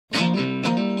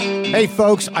Hey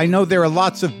folks, I know there are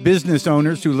lots of business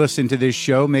owners who listen to this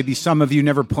show. Maybe some of you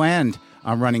never planned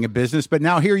on running a business, but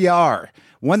now here you are.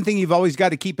 One thing you've always got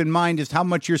to keep in mind is how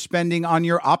much you're spending on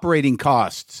your operating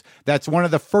costs. That's one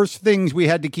of the first things we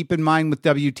had to keep in mind with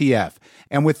WTF.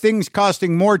 And with things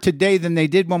costing more today than they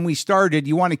did when we started,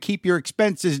 you want to keep your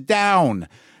expenses down.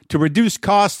 To reduce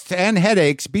costs and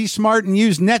headaches, be smart and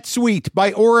use NetSuite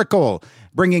by Oracle,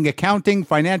 bringing accounting,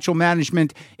 financial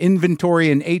management,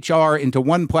 inventory, and HR into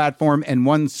one platform and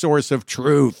one source of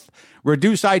truth.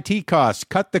 Reduce IT costs,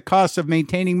 cut the costs of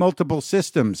maintaining multiple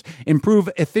systems, improve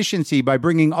efficiency by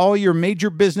bringing all your major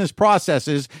business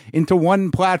processes into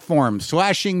one platform,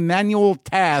 slashing manual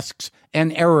tasks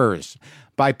and errors.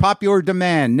 By popular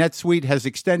demand, NetSuite has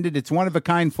extended its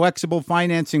one-of-a-kind flexible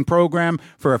financing program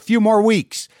for a few more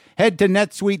weeks. Head to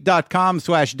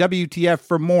netsuite.com/WTF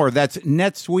for more. That's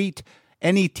NetSuite,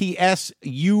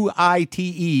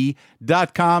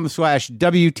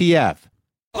 NetSuite.com/WTF.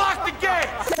 Lock the gate!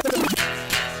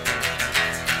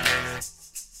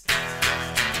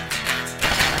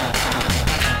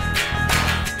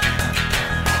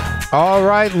 All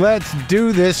right, let's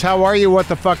do this. How are you, what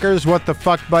the fuckers, what the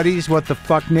fuck buddies, what the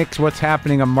fuck nicks? What's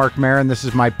happening? I'm Mark Maron. This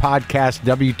is my podcast,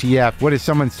 WTF. What is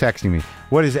someone's texting me?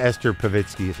 What is Esther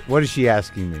Pavitsky? What is she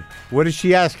asking me? What is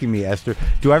she asking me, Esther?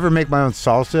 Do I ever make my own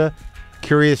salsa?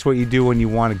 Curious what you do when you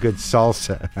want a good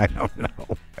salsa. I don't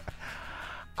know.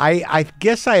 I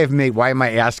guess I have made, why am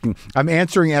I asking? I'm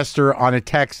answering Esther on a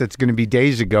text that's going to be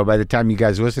days ago by the time you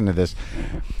guys listen to this.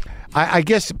 I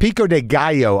guess pico de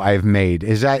gallo I've made.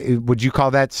 Is that, would you call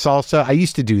that salsa? I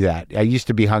used to do that. I used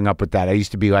to be hung up with that. I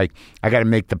used to be like, I got to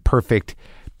make the perfect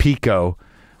pico,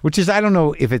 which is, I don't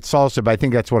know if it's salsa, but I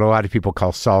think that's what a lot of people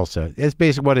call salsa. It's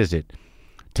basically, what is it?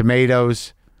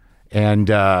 Tomatoes,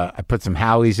 and I put some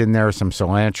Howleys in there, some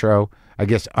cilantro, I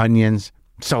guess onions,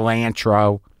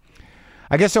 cilantro.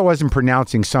 I guess I wasn't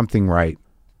pronouncing something right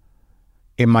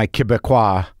in my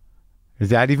Quebecois. Is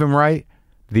that even right?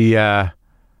 The,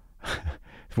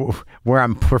 where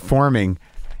I'm performing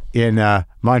in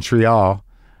Montreal,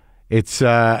 it's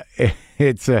the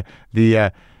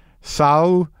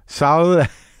Saul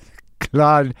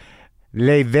Claude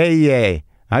Léveillé.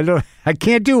 I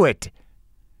can't do it.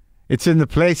 It's in the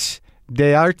Place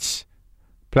des Arts.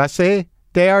 Place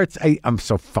des Arts. I'm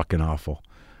so fucking awful.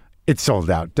 It's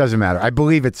sold out. Doesn't matter. I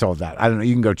believe it's sold out. I don't know.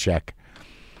 You can go check.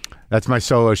 That's my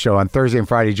solo show on Thursday and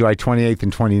Friday, July 28th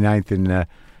and 29th in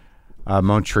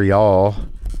Montreal.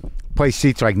 Place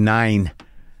seats like 9.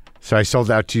 So I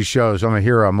sold out 2 shows. I'm a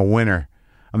hero. I'm a winner.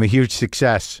 I'm a huge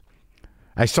success.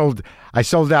 I sold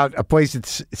out a place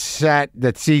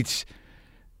that seats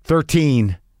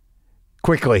 13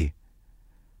 quickly.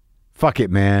 Fuck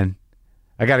it, man.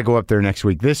 I got to go up there next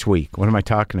week. This week. What am I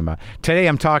talking about? Today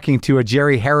I'm talking to a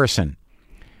Jerry Harrison.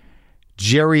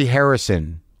 Jerry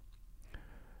Harrison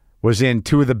was in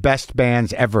 2 of the best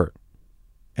bands ever.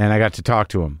 And I got to talk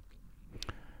to him.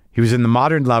 He was in the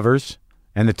Modern Lovers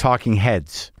and the Talking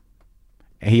Heads.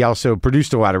 And he also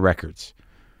produced a lot of records.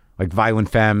 Like Violent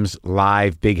Femmes,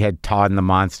 Live, Big Head Todd and the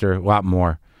Monster, a lot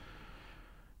more.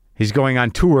 He's going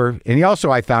on tour. And he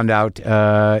also, I found out,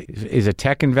 is a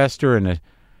tech investor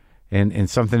and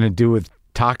something to do with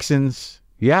toxins.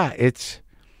 Yeah, it's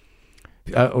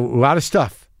a lot of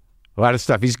stuff. A lot of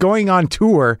stuff. He's going on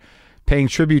tour paying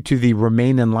tribute to the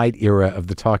Remain in Light era of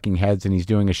the Talking Heads, and he's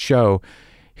doing a show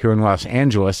here in Los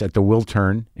Angeles at the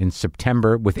Wiltern in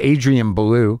September with Adrian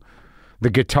Belew, the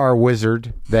guitar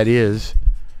wizard that is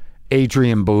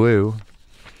Adrian Belew.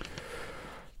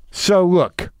 So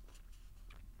look,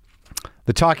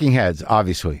 the Talking Heads,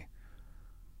 obviously,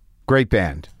 great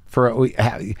band. For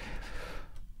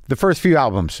the first few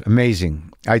albums,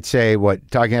 amazing. I'd say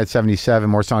Talking Heads 77,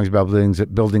 More Songs About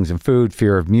Buildings and Food,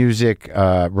 Fear of Music,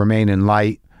 Remain in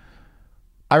Light.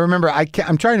 I remember, I'm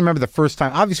trying to remember the first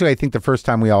time. Obviously, I think the first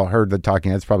time we all heard the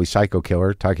Talking Heads, probably Psycho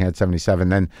Killer, Talking Heads 77,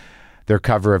 then their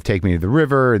cover of Take Me to the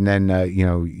River, and then,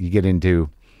 you get into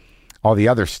all the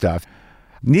other stuff.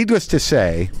 Needless to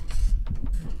say,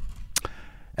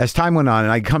 as time went on,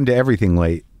 and I come to everything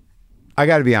late, I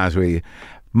got to be honest with you,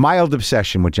 mild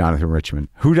obsession with Jonathan Richman.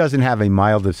 Who doesn't have a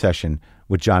mild obsession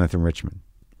with Jonathan Richman,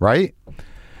 right?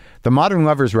 The Modern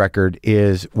Lovers record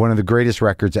is one of the greatest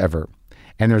records ever.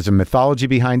 And there's a mythology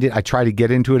behind it. I try to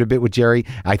get into it a bit with Jerry.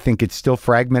 I think it's still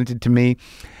fragmented to me.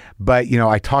 But,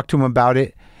 I talked to him about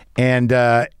it. And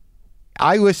I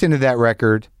listened to that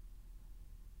record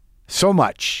so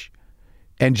much.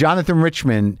 And Jonathan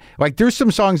Richman, like, there's some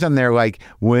songs on there like,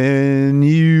 when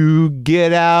you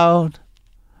get out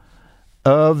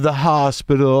of the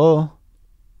hospital,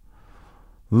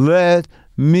 let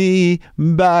me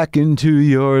back into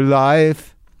your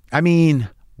life. I mean,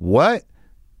 What?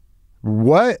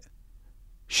 What?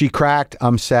 She cracked,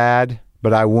 I'm sad,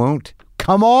 but I won't.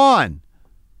 Come on.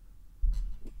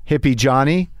 Hippie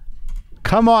Johnny.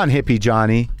 Come on, Hippie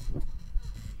Johnny.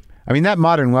 I mean, that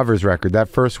Modern Lovers record, that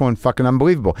first one, fucking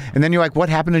unbelievable. And then you're like, what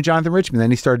happened to Jonathan Richman?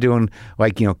 Then he started doing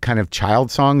like, you know, kind of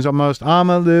child songs almost. I'm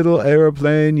a little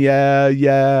airplane, yeah,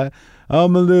 yeah.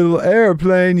 I'm a little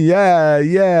airplane, yeah,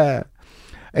 yeah.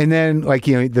 And then, like,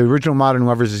 you know, the original Modern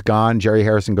Lovers is gone. Jerry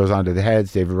Harrison goes on to the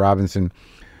Heads. David Robinson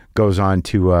goes on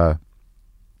to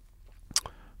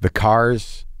the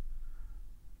Cars.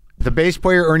 The bass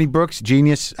player, Ernie Brooks,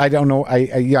 genius. I don't know.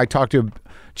 I talked to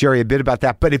Jerry a bit about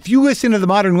that. But if you listen to the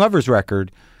Modern Lovers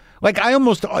record, like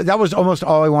that was almost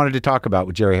all I wanted to talk about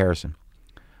with Jerry Harrison,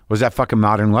 was that fucking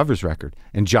Modern Lovers record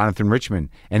and Jonathan Richman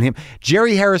and him.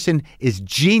 Jerry Harrison is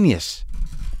genius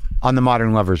on the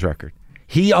Modern Lovers record.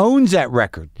 He owns that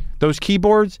record. Those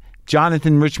keyboards,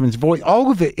 Jonathan Richman's voice,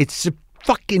 all of it. It's a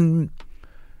fucking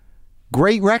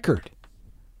great record.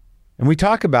 And we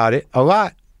talk about it a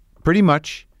lot, pretty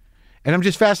much. And I'm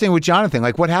just fascinated with Jonathan.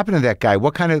 Like, what happened to that guy?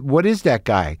 What is that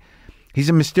guy? He's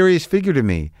a mysterious figure to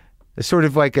me. A sort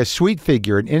of like a sweet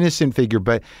figure, an innocent figure,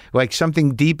 but like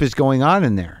something deep is going on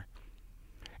in there.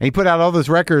 And he put out all those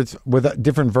records with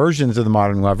different versions of the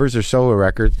Modern Lovers, or solo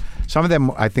records. Some of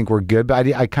them I think were good, but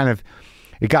I kind of,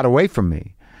 it got away from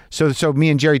me. So me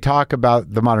and Jerry talk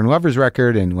about the Modern Lovers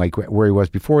record and like where he was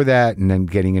before that, and then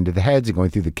getting into the Heads and going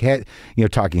through the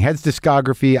Talking Heads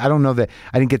discography. I don't know that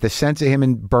I didn't get the sense that him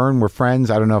and Byrne were friends.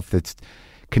 I don't know if it's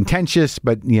contentious,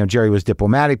 but you know, Jerry was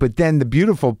diplomatic. But then the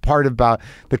beautiful part about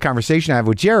the conversation I have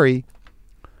with Jerry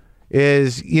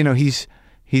is, you know, he's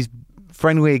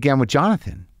friendly again with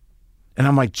Jonathan. And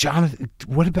I'm like, Jonathan,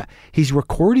 what about, he's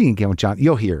recording again with Jonathan.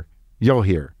 You'll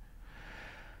hear.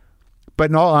 But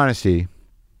in all honesty,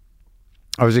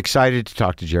 I was excited to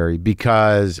talk to Jerry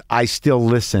because I still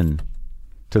listen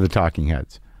to the Talking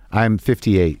Heads. I'm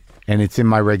 58 and it's in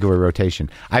my regular rotation.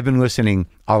 I've been listening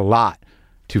a lot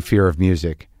to Fear of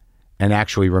Music and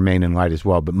actually Remain in Light as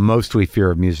well, but mostly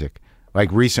Fear of Music.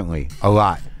 Like recently, a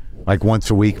lot. Like once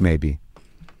a week maybe.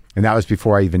 And that was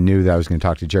before I even knew that I was going to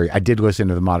talk to Jerry. I did listen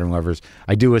to the Modern Lovers.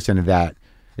 I do listen to that,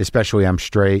 especially I'm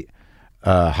Straight,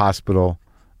 Hospital,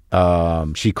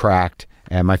 She Cracked,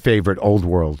 and my favorite, Old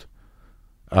World.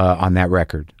 On that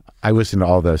record. I listen to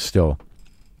all those still.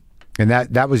 And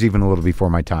that was even a little before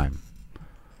my time.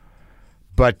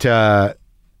 But I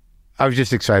was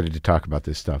just excited to talk about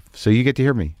this stuff. So you get to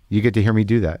hear me. You get to hear me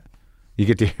do that. You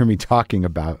get to hear me talking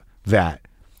about that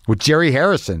with Jerry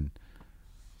Harrison.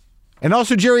 And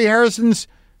also Jerry Harrison's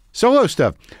solo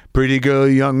stuff. Pretty girl,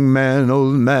 young man,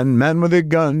 old man, man with a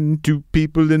gun, two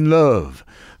people in love.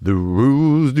 The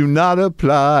rules do not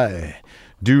apply.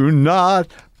 Do not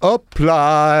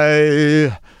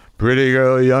apply. Pretty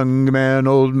girl, young man,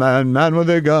 old man, man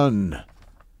with a gun.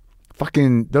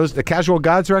 Fucking the Casual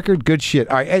Gods record, good shit.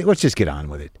 All right, hey, let's just get on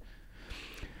with it.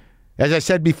 As I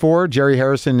said before, Jerry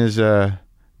Harrison is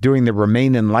doing the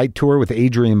Remain in Light tour with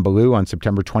Adrian Belew on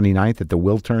September 29th at the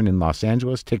Wiltern in Los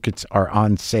Angeles. Tickets are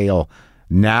on sale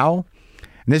now.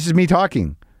 And this is me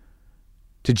talking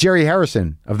to Jerry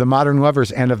Harrison of the Modern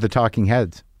Lovers and of the Talking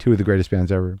Heads, two of the greatest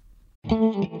bands ever.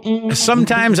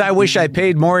 Sometimes I wish I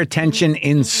paid more attention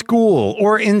in school,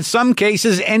 or in some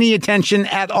cases, any attention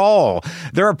at all.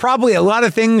 There are probably a lot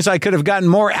of things I could have gotten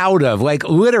more out of, like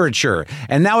literature,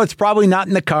 and now it's probably not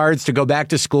in the cards to go back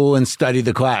to school and study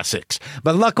the classics.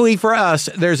 But luckily for us,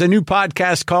 there's a new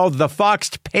podcast called The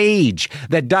Foxed Page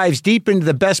that dives deep into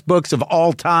the best books of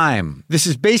all time. This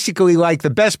is basically like the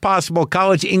best possible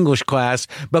college English class,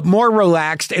 but more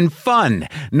relaxed and fun.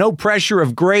 No pressure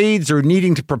of grades or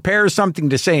needing to prepare something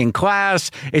to say in class.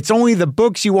 It's only the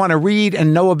books you want to read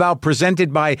and know about,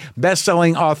 presented by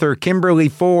best-selling author Kimberly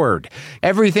Ford.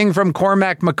 Everything from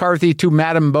Cormac McCarthy to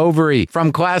Madame Bovary,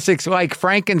 from classics like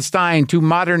Frankenstein to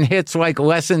modern hits like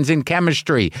Lessons in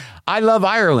Chemistry. I love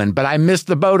Ireland, but I missed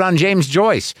the boat on James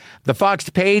Joyce. The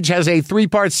Foxed Page has a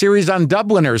 3-part series on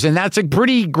Dubliners, and that's a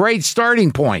pretty great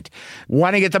starting point.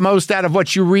 Want to get the most out of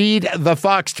what you read? The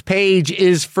Foxed Page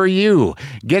is for you.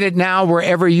 Get it now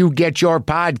wherever you get your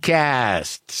podcasts.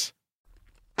 I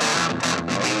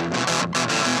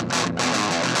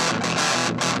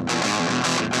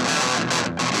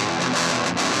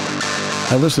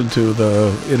listened to the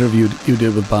interview you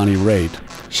did with Bonnie Raitt.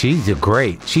 She did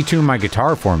great. She tuned my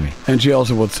guitar for me. And she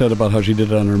also said about how she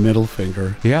did it on her middle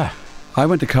finger. Yeah. I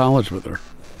went to college with her.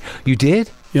 You did?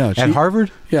 Yeah. At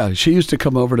Harvard? Yeah. She used to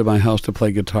come over to my house to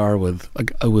play guitar with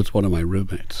one of my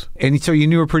roommates. And so you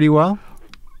knew her pretty well?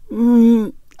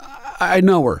 I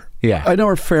know her. Yeah. I know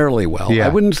her fairly well. Yeah. I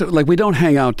wouldn't say, like, we don't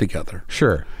hang out together.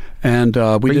 Sure. And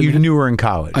But you knew her in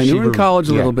college. I knew her in college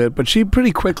a little bit, but she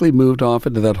pretty quickly moved off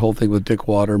into that whole thing with Dick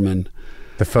Waterman.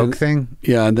 The folk thing?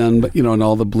 Yeah, and then, and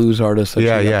all the blues artists that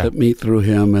she got to meet through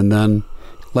him, and then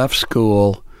left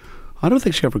school. I don't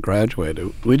think she ever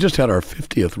graduated. We just had our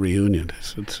 50th reunion.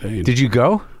 It's insane. Did you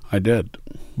go? I did.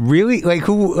 Really? Like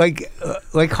who?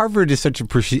 Like Harvard is such a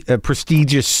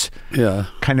prestigious,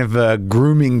 kind of a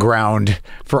grooming ground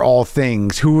for all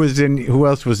things. Who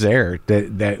else was there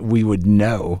that we would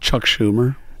know? Chuck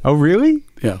Schumer. Oh, really?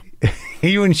 Yeah.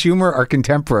 You and Schumer are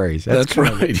contemporaries. That's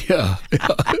right. Yeah.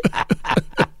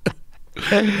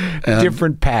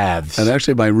 Different paths. And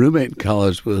actually, my roommate in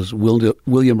college was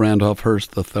William Randolph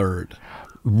Hearst III.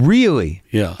 Really?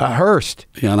 Yeah. Hearst.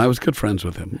 Yeah, and I was good friends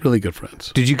with him. Really good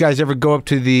friends. Did you guys ever go up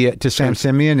to Sam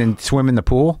Simeon and swim in the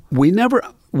pool? We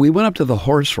went up to the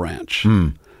horse ranch,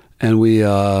 and we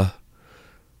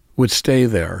would stay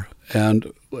there.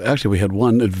 And actually, we had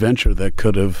one adventure that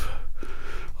could have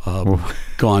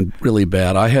gone really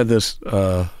bad. I had this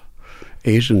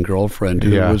Asian girlfriend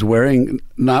who was wearing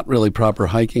not really proper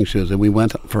hiking shoes, and we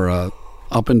went for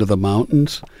up into the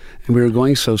mountains, and we were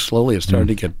going so slowly it started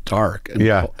to get dark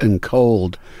and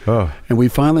cold. Oh. And we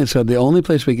finally said the only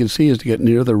place we can see is to get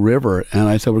near the river, and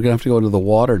I said we're going to have to go into the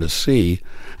water to see.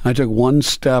 And I took one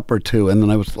step or two, and then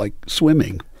I was like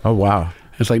swimming. Oh, wow.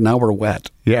 It's like now we're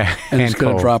wet. Yeah. And it's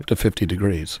going to drop to 50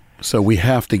 degrees. So we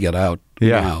have to get out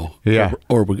now,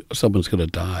 or someone's going to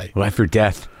die. Life or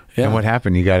death. Yeah. And what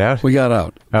happened? You got out? We got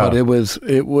out. Oh. But it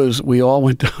was, we all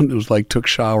went down, it was like took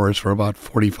showers for about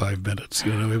 45 minutes.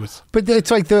 It was. But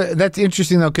it's like that's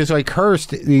interesting though, because like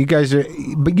Hearst, you guys are,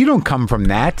 but you don't come from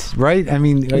that, right? I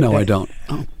mean. No, I don't.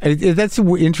 Oh. That's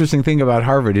the interesting thing about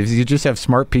Harvard is you just have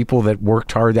smart people that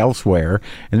worked hard elsewhere.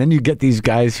 And then you get these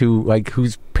guys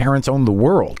whose parents own the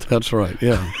world. That's right.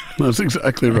 Yeah, that's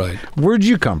exactly right. Where'd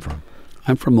you come from?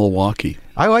 I'm from Milwaukee.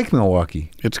 I like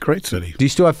Milwaukee. It's a great city. Do you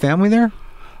still have family there?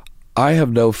 I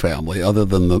have no family other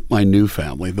than my new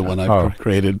family, the one I've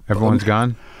created. Everyone's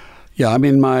gone? Yeah, I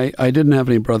mean, I didn't have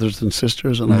any brothers and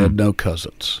sisters, and I had no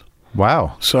cousins.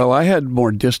 Wow. So I had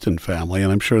more distant family, and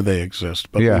I'm sure they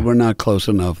exist, but we were not close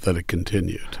enough that it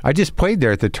continued. I just played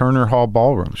there at the Turner Hall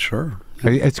Ballroom. Sure.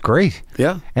 It's great.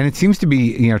 Yeah. And it seems to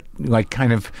be, like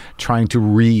kind of trying to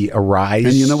re-arise.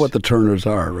 And you know what the Turners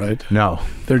are, right? No.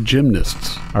 They're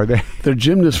gymnasts. Are they? They're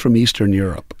gymnasts from Eastern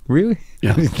Europe. Really?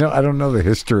 Yeah. No, I don't know the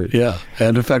history. Yeah.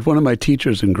 And in fact, one of my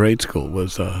teachers in grade school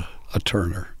was a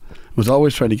Turner. Was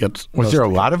always trying to get... Was there a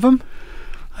lot of them?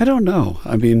 I don't know.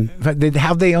 I mean...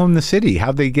 How'd they own the city?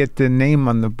 How'd they get the name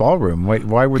on the ballroom?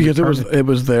 Why were because it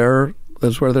was there...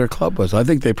 That's where their club was. I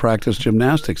think they practiced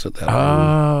gymnastics at that time.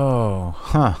 Oh,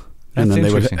 huh. That's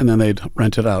interesting. And then they'd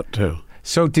rent it out too.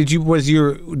 So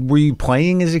were you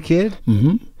playing as a kid?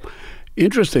 Mm-hmm.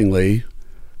 Interestingly,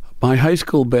 my high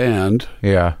school band,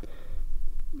 the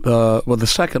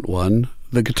second one,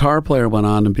 the guitar player went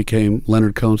on and became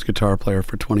Leonard Cohen's guitar player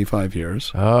for 25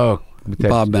 years. Oh,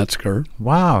 Bob Metzger.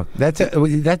 Wow,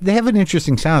 they have an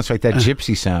interesting sound. It's like that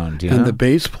gypsy sound. And the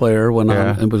bass player went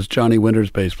on and was Johnny Winter's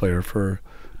bass player for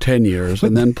 10 years,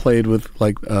 and then played with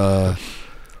like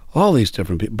all these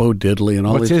different people, Bo Diddley and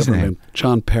all What's these his different name? names.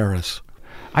 John Paris.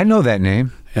 I know that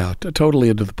name. Yeah, totally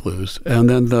into the blues. And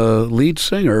then the lead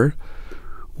singer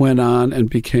went on and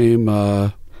became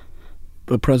the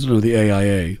president of the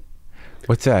AIA.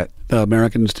 What's that? The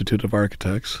American Institute of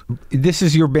Architects. This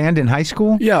is your band in high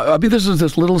school? Yeah, I mean, this is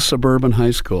this little suburban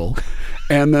high school.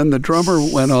 And then the drummer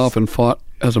went off and fought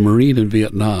as a Marine in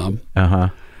Vietnam. Uh-huh.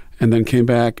 And then came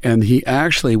back, and he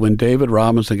actually, when David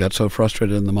Robinson got so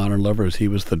frustrated in the Modern Lovers, he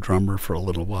was the drummer for a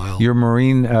little while. Your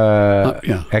Marine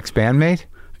ex-bandmate?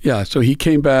 Yeah, so he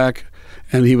came back,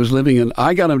 and he was living in,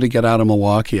 I got him to get out of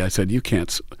Milwaukee. I said, you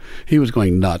can't, he was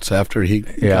going nuts after he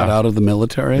got out of the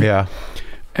military. Yeah.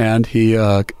 And he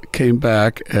came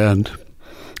back, and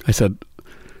I said,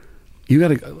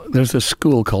 there's this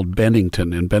school called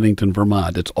Bennington in Bennington,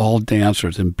 Vermont. It's all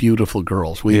dancers and beautiful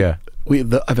girls.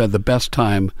 I've had the best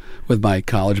time with my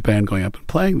college band going up and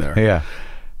playing there. Yeah.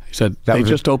 He said, they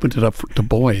just opened it up to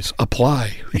boys.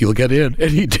 Apply. You'll get in.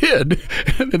 And he did.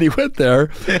 And then he went there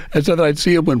and said that I'd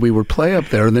see him when we would play up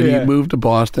there. And then he moved to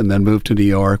Boston, then moved to New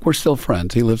York. We're still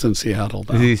friends. He lives in Seattle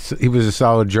now. He was a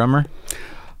solid drummer?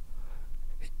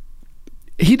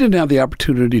 He didn't have the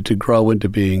opportunity to grow into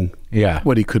being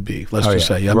what he could be, let's just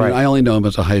say. I mean, I only know him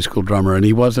as a high school drummer, and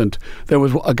he wasn't... There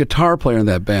was a guitar player in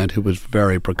that band who was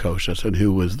very precocious and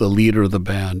who was the leader of the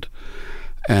band.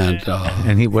 And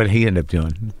what did he end up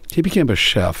doing? He became a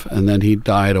chef, and then he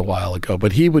died a while ago.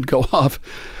 But he would go off...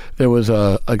 There was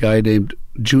a guy named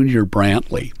Junior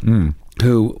Brantley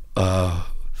who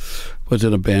was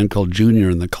in a band called Junior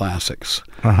and the Classics.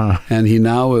 And he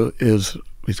now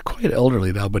he's quite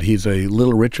elderly now, but he's a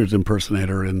Little Richards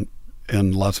impersonator in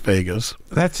Las Vegas.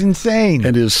 That's insane.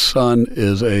 And his son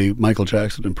is a Michael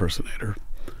Jackson impersonator.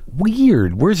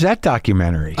 Weird. Where's that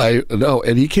documentary? I know.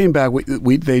 And he came back.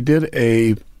 They did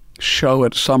a show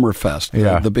at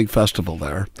Summerfest, the big festival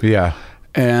there. Yeah.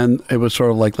 And it was sort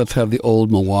of like, let's have the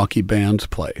old Milwaukee bands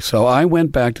play. So I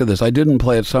went back to this. I didn't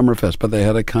play at Summerfest, but they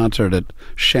had a concert at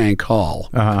Shank Hall.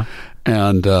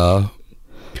 And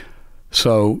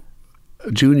so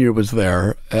Junior was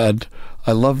there, and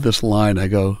I love this line. I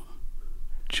go,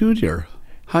 Junior,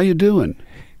 how you doing?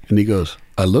 And he goes,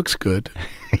 I looks good.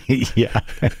 Yeah.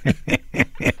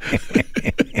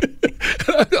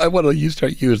 I want to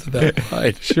start using that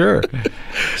line. Sure.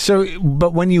 So,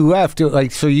 but when you left,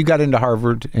 so you got into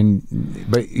Harvard,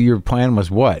 but your plan was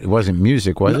what? It wasn't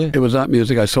music, was it? It was not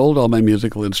music. I sold all my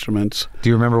musical instruments. Do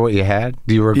you remember what you had?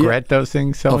 Do you regret those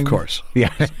things selling? Of course.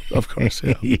 Yeah. Of course,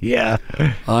 yeah. Yeah.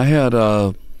 I had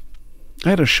a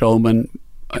Showman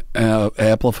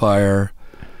amplifier.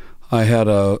 I had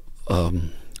a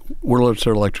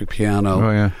Wurlitzer electric piano.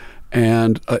 Oh, yeah.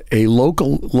 And a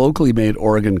locally made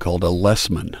organ called a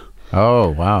Lessman. Oh,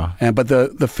 wow. But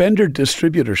the Fender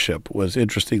distributorship was,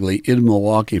 interestingly, in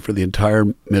Milwaukee for the entire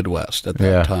Midwest at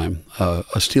that time.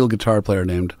 A steel guitar player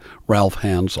named Ralph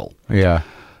Hansel. Yeah.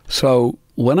 So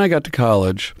when I got to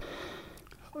college,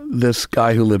 this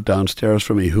guy who lived downstairs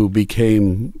from me,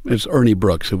 it's Ernie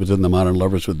Brooks, who was in the Modern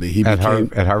Lovers with me. At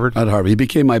Harvard? At Harvard. He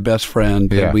became my best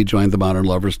friend, and we joined the Modern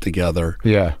Lovers together.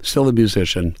 Yeah. Still a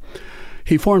musician.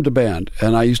 He formed a band,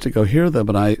 and I used to go hear them,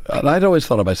 and I'd always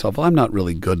thought of myself, well, I'm not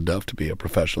really good enough to be a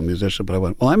professional musician, but I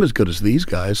went, well, I'm as good as these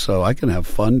guys, so I can have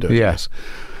fun doing this.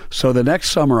 So the next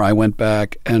summer, I went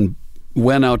back and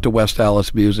went out to West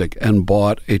Allis Music and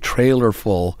bought a trailer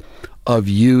full of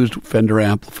used Fender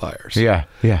amplifiers. Yeah,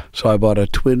 yeah. So I bought a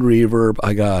twin reverb,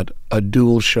 I got a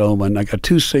dual Showman, I got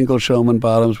two single Showman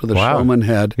bottoms with a Showman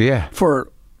head. Yeah.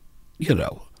 For,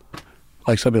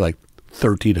 like something like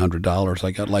 $1,300.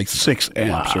 I got like 6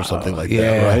 amps or something like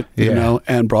that, right? Yeah.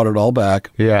 And brought it all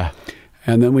back. Yeah.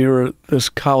 And then we were this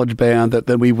college band that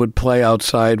then we would play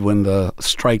outside when the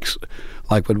strikes,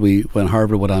 like when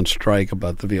Harvard went on strike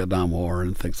about the Vietnam War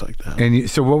and things like that. And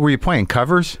so what were you playing,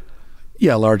 covers?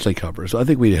 Yeah, largely covers. I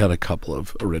think we had a couple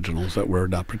of originals that were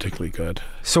not particularly good.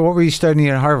 So what were you studying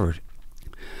at Harvard?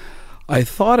 I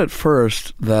thought at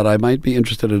first that I might be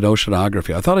interested in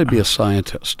oceanography. I thought I'd be a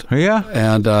scientist. Yeah.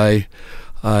 And I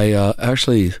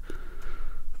actually,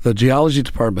 the geology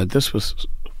department, this was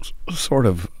sort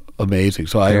of amazing.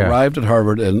 So I arrived at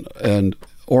Harvard and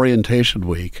orientation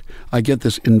week, I get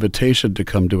this invitation to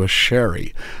come to a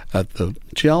sherry at the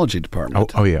geology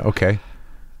department. Oh yeah, okay.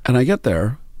 And I get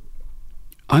there.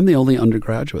 I'm the only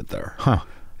undergraduate there. Huh.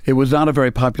 It was not a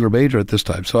very popular major at this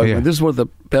time. So this is one of the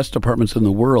best departments in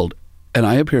the world. And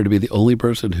I appear to be the only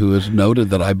person who has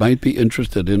noted that I might be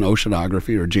interested in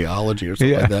oceanography or geology or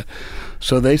something like that.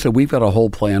 So they said, we've got a whole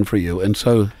plan for you. And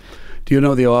so, do you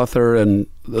know the author and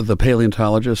the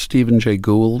paleontologist, Stephen Jay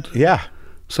Gould? Yeah.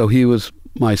 So he was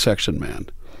my section man.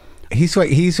 He's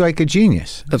like a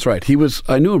genius. That's right.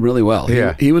 I knew him really well.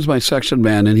 He was my section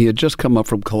man, and he had just come up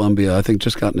from Columbia, I think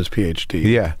just gotten his PhD.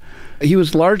 Yeah. He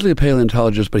was largely a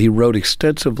paleontologist, but he wrote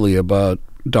extensively about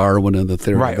Darwin and the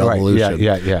theory of evolution.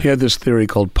 Right. Yeah. He had this theory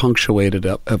called punctuated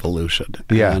evolution.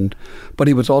 Yeah. But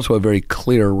he was also a very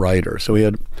clear writer. So he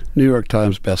had New York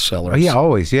Times bestsellers. Oh, yeah,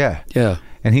 always, yeah. Yeah.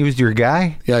 And he was your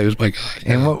guy? Yeah, he was my guy.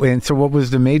 And so what was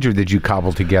the major that you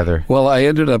cobbled together? Well, I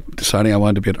ended up deciding I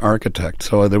wanted to be an architect.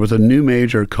 So there was a new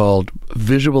major called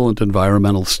Visual and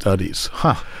Environmental Studies.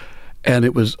 Huh. And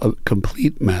it was a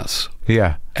complete mess.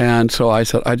 Yeah. And so I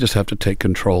said, I just have to take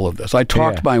control of this. I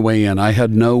talked my way in. I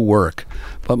had no work.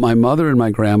 But my mother and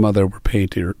my grandmother were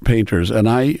painters, and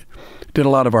I did a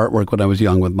lot of artwork when I was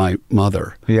young with my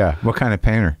mother. Yeah. What kind of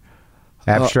painter?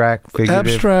 Abstract,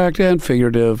 figurative? Abstract and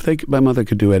figurative. My mother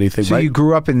could do anything. So you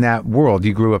grew up in that world.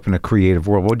 You grew up in a creative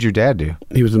world. What did your dad do?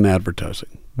 He was in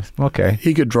advertising. Okay.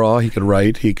 He could draw. He could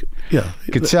write. He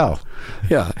could sell.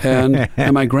 Yeah. And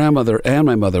my grandmother and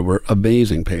my mother were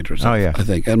amazing painters. Oh, yeah. I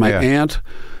think. And my aunt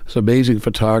was an amazing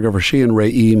photographer. She and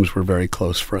Ray Eames were very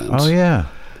close friends. Oh, yeah.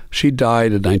 She died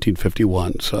in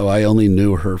 1951, so I only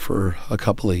knew her for a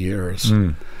couple of years.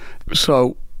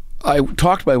 So I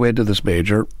talked my way into this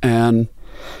major, and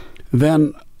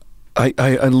then I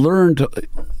learned.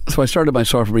 So I started my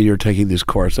sophomore year taking these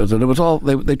courses, and it was all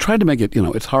they tried to make it.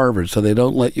 It's Harvard, so they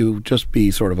don't let you just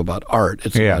be sort of about art.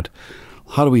 It's about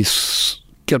how do we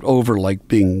get over like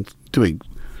doing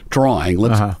drawing.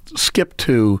 Let's skip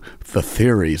to the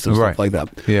theories and stuff like that.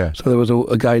 Yeah. So there was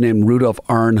a guy named Rudolf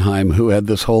Arnheim who had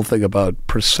this whole thing about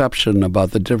perception,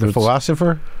 about the difference. The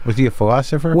philosopher? Was he a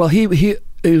philosopher? Well, he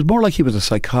it was more like he was a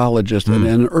psychologist,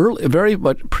 and very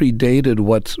much predated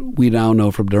what we now know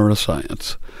from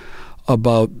neuroscience.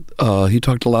 He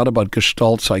talked a lot about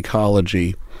Gestalt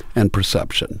psychology and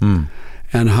perception,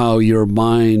 and how your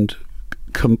mind.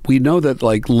 We know that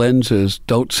like lenses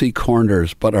don't see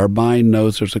corners, but our mind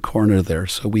knows there's a corner there,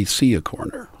 so we see a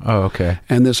corner. Oh, okay.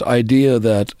 And this idea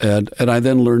that, and I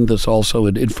then learned this also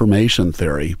in information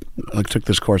theory. I took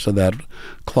this course of that,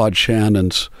 Claude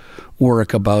Shannon's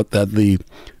work about that the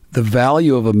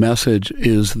value of a message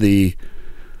is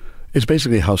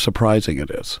basically how surprising it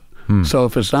is. So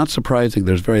if it's not surprising,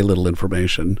 there's very little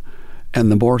information, and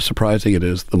the more surprising it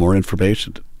is, the more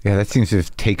information. Yeah, that seems to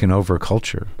have taken over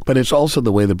culture. But it's also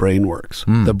the way the brain works.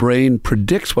 The brain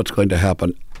predicts what's going to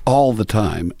happen all the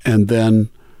time and then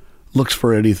looks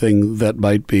for anything that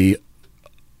might be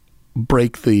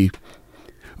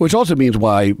which also means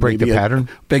why... Break the pattern?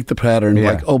 Break the pattern,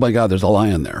 like, oh my God, there's a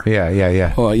lion there.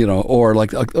 Yeah. Or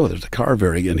like, oh, there's a car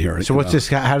veering in here. So what's this?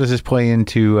 How does this play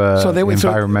into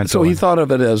environmental? So he thought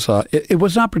of it as, it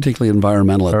was not particularly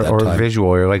environmental at that time. Or visual,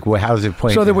 or like, how does it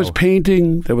play? So there was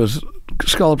painting, there was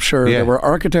sculpture, there were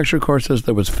architecture courses,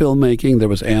 there was filmmaking, there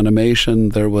was animation,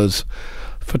 there was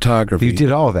photography. You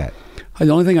did all of that? The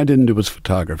only thing I didn't do was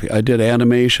photography. I did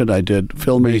animation, I did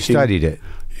filmmaking. You studied it?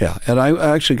 Yeah, and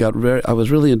I actually I was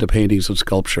really into paintings and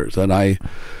sculptures, and I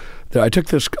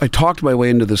talked my way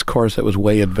into this course that was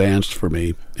way advanced for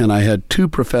me, and I had 2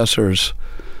 professors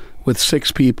with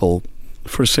 6 people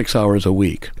for 6 hours a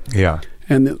week. Yeah.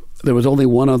 And there was only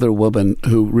one other woman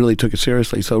who really took it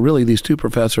seriously. So really these 2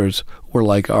 professors were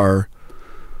like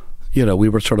we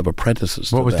were sort of apprentices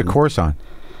to them. What was the course on?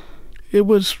 It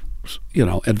was,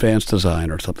 advanced design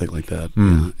or something like that.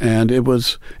 Yeah.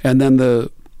 And then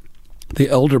the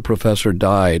elder professor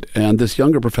died, and this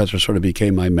younger professor sort of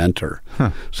became my mentor.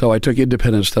 So I took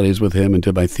independent studies with him and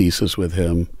did my thesis with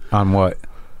him. On what?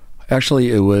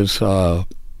 Actually, it was,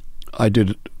 I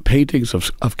did paintings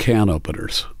of can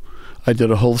openers. I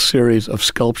did a whole series of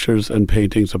sculptures and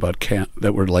paintings about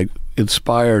that were like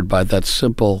inspired by that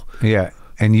simple. Yeah,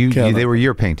 and they were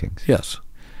your paintings. Yes.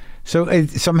 So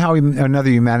somehow or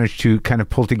another, you managed to kind of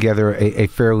pull together a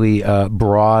fairly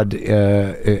broad,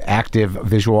 active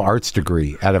visual arts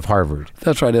degree out of Harvard.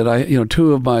 That's right. And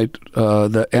 2 of my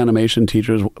the animation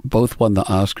teachers both won the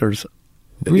Oscars,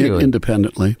 really?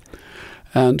 Independently,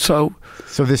 and so.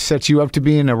 So this sets you up to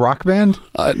be in a rock band?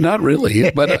 Not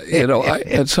really, but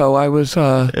and so I was.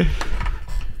 I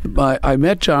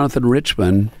met Jonathan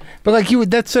Richman. But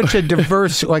that's such a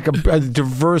diverse, a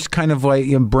diverse kind of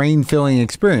brain-filling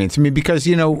experience. I mean, because,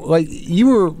 you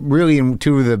were really in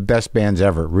 2 of the best bands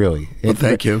ever, really. Well,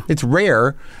 thank you. It's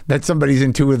rare that somebody's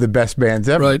in 2 of the best bands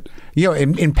ever. Right.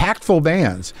 Impactful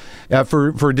bands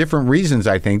for different reasons,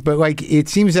 I think. But it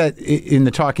seems that in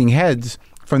the Talking Heads,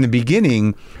 from the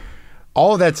beginning,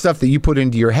 all of that stuff that you put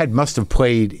into your head must have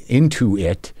played into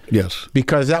it. Yes.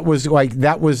 Because that was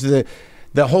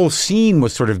the whole scene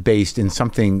was sort of based in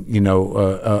something,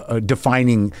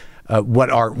 defining what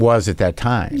art was at that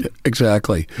time.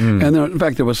 Exactly. And in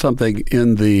fact, there was something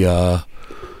in the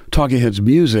Talking Heads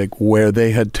music where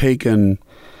they had taken,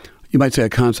 you might say, a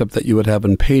concept that you would have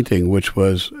in painting, which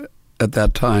was at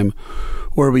that time,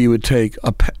 where we would take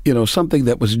something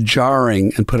that was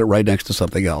jarring and put it right next to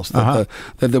something else. That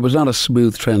there was not a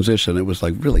smooth transition. It was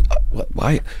like, really,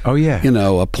 why? Oh yeah.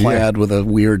 A plaid with a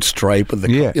weird stripe with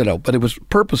but it was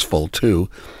purposeful to,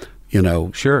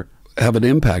 sure, have an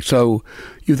impact. So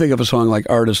you think of a song like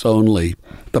Artist Only,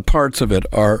 the parts of it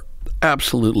are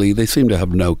absolutely, they seem to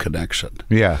have no connection.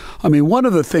 Yeah. I mean, one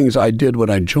of the things I did when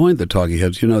I joined the Talking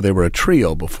Heads, they were a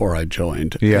trio before I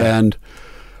joined. Yeah. And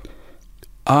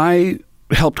I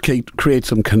helped create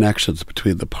some connections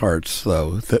between the parts,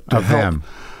 though.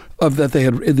 That they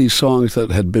had in these songs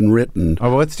that had been written.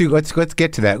 Oh, well, let's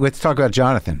get to that. Let's talk about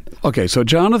Jonathan. Okay, so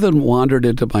Jonathan wandered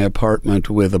into my apartment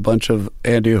with a bunch of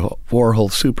Andy Warhol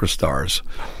superstars.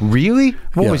 Really?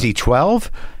 What was he, 12?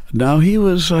 No, he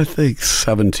was, I think,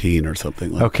 17 or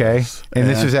something like that. Okay, and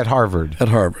this was at Harvard? At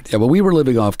Harvard, yeah. But we were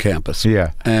living off campus.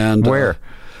 Yeah. And where?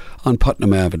 On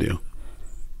Putnam Avenue.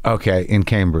 Okay, in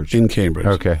Cambridge. In Cambridge.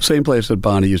 Okay. Same place that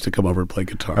Bonnie used to come over and play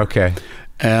guitar. Okay.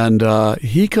 And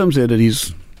he comes in and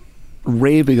he's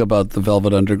raving about the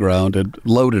Velvet Underground, and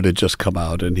Loaded had just come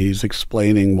out, and he's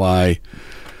explaining why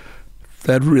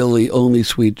that really only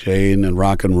Sweet Jane and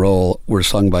Rock and Roll were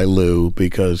sung by Lou,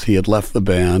 because he had left the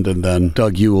band, and then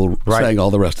Doug Yule sang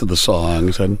all the rest of the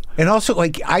songs. And also,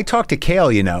 I talked to Cale,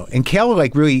 and Cale,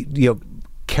 really,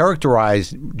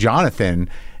 characterized Jonathan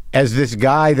as this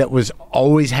guy that was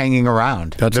always hanging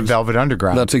around the Velvet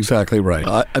Underground. That's exactly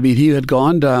right. I mean, he had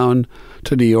gone down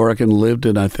to New York and lived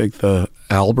in, I think, the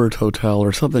Albert Hotel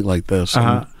or something like this.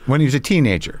 When he was a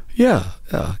teenager. Yeah.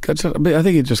 I mean, I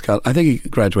think he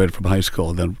graduated from high school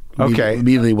and then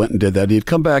immediately went and did that. He'd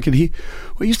come back and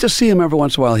we used to see him every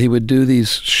once in a while. He would do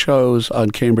these shows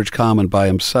on Cambridge Common by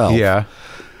himself. Yeah.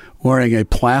 Wearing a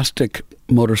plastic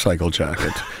motorcycle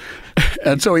jacket.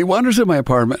 And so he wanders in my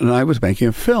apartment, and I was making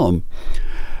a film.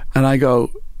 And I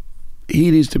go, he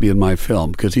needs to be in my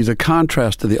film because he's a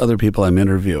contrast to the other people I'm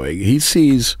interviewing. He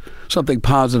sees something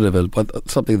positive, but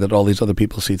something that all these other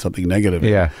people see something negative.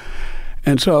 Yeah.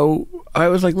 And so I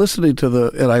was like listening to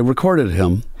and I recorded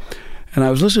him, and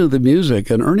I was listening to the music,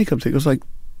 and Ernie comes in, he goes like,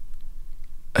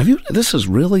 this is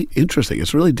really interesting.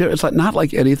 It's really different. It's like not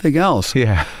like anything else.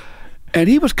 Yeah. And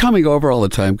he was coming over all the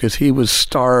time because he was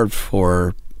starved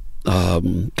for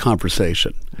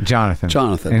conversation.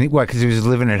 Jonathan. And what, because he was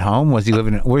living at home? Was he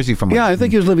living where's he from? Yeah, I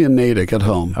think he was living in Natick at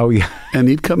home. Oh, yeah. And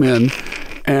he'd come in,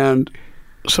 and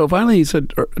so finally he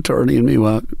said to Ernie and me,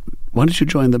 well, why don't you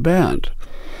join the band?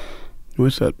 And we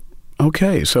said,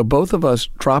 okay. So both of us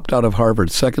dropped out of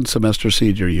Harvard second semester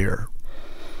senior year.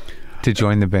 To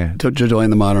join the band. To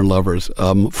join the Modern Lovers.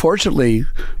 Fortunately...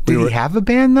 Did he have a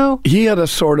band, though? He had a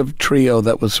sort of trio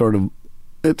that was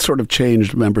it sort of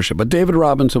changed membership. But David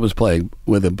Robinson was playing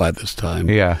with him by this time.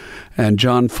 Yeah. And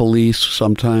John Felice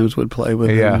sometimes would play with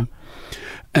him.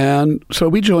 And so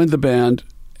we joined the band,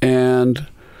 and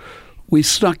we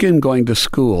snuck in going to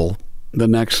school the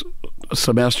next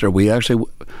semester. We actually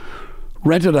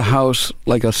rented a house,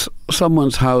 like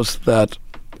someone's house that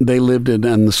they lived in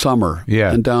the summer.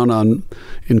 Yeah. And down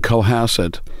in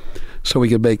Cohasset, so we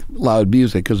could make loud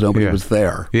music because nobody was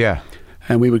there. Yeah.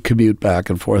 And we would commute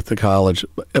back and forth to college.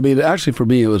 I mean, actually, for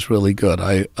me, it was really good.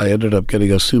 I ended up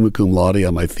getting a summa cum laude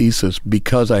on my thesis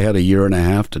because I had a year and a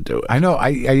half to do it. I know.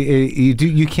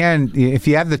 You can, if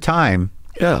you have the time.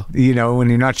 Yeah. You know, when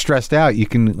you're not stressed out, you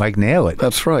can like nail it.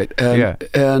 That's right.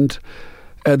 And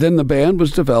then the band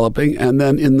was developing, and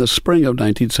then in the spring of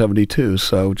 1972,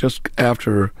 so just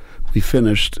after we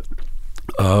finished,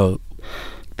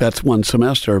 that's one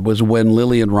semester, was when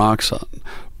Lillian Roxon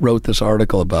wrote this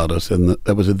article about us, and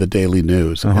that was in the Daily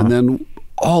News. And then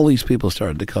all these people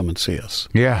started to come and see us.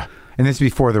 Yeah. And this is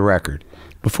before the record.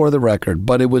 Before the record.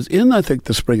 But it was in, I think,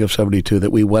 the spring of 72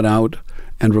 that we went out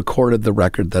and recorded the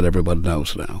record that everyone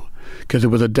knows now. Because it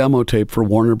was a demo tape for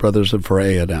Warner Brothers and for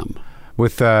A&M.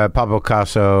 With Pablo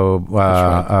Picasso,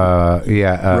 Roadrunner.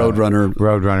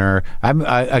 I'm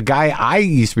a guy I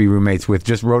used to be roommates with.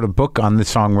 Just wrote a book on the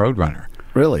song Roadrunner.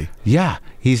 Really? Yeah,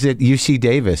 he's at UC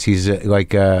Davis. He's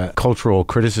like a cultural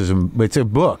criticism. It's a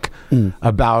book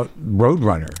about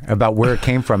Roadrunner, about where it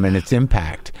came from and its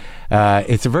impact.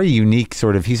 It's a very unique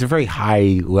sort of. He's a very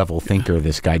high level thinker.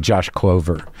 This guy, Josh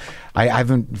Clover. I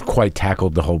haven't quite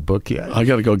tackled the whole book yet. I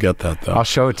got to go get that though. I'll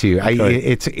show it to you. Okay.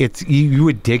 It's you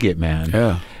would dig it, man.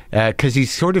 Yeah. Because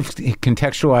he's sort of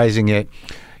contextualizing it,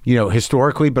 you know,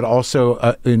 historically, but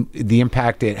also in the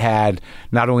impact it had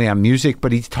not only on music,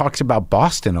 but he talks about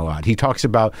Boston a lot. He talks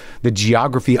about the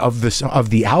geography of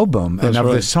the album and of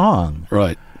the song.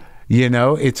 Right. You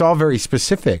know, it's all very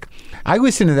specific. I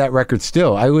listen to that record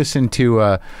still. I listen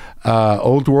to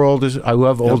Old World. I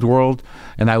love Old World,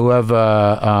 and I love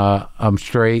I'm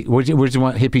Straight. Where's the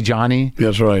one? Hippie Johnny.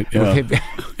 That's right. Yeah.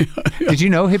 Did you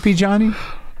know Hippie Johnny?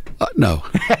 No.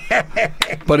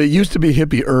 But it used to be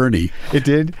Hippie Ernie. It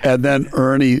did? And then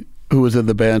Ernie, who was in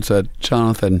the band, said,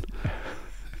 Jonathan,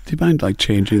 do you mind like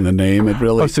changing the name? It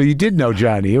really... Oh, so you did know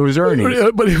Johnny. It was Ernie.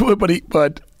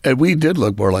 And we did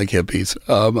look more like hippies.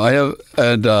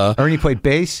 Ernie played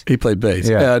bass? He played bass.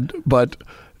 Yeah. But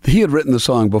he had written the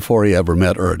song before he ever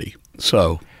met Ernie.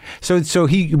 So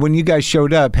he, when you guys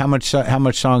showed up, how much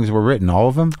songs were written? All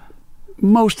of them?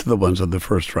 Most of the ones on the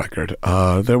first record.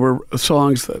 There were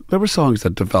songs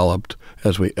that developed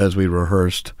as we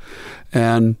rehearsed,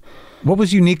 and what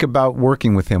was unique about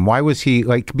working with him? Why was he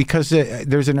like? Because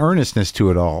there's an earnestness to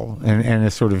it all, and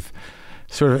a sort of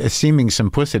a seeming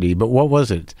simplicity. But what was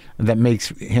it that makes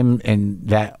him and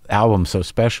that album so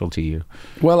special to you?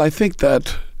 Well, I think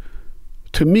that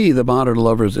to me, the Modern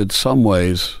Lovers, in some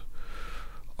ways,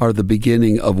 are the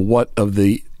beginning of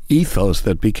the ethos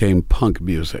that became punk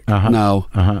music. Now,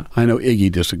 I know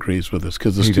Iggy disagrees with this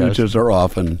because the Stooges are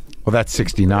often... Well, that's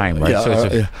 69, right?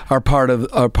 Yeah, are part of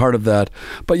that.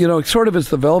 But, you know, sort of it's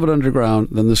the Velvet Underground,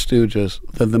 then the Stooges,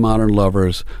 then the Modern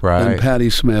Lovers, then Patti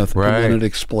Smith, and then it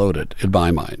exploded, in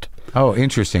my mind. Oh,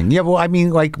 interesting. Yeah, well, I mean,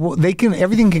 like,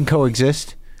 everything can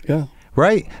coexist. Yeah.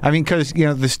 Right? I mean, because,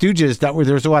 the Stooges, there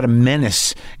was a lot of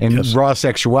menace and raw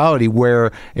sexuality,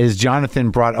 whereas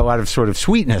Jonathan brought a lot of sort of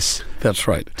sweetness. That's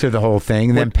right. To the whole thing.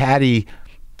 And then Patty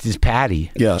is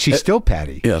Patty. Yeah. She's still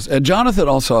Patty. Yes. And Jonathan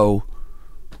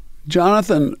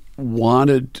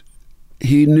wanted,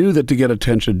 he knew that to get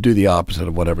attention, do the opposite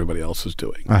of what everybody else is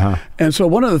doing. Uh-huh. And so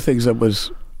one of the things that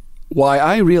was why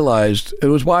I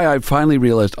finally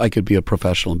realized I could be a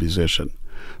professional musician.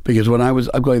 Because when I'm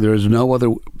going, there is no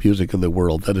other music in the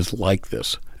world that is like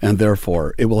this, and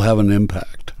therefore it will have an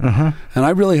impact. Uh-huh. And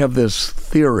I really have this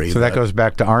theory. So that goes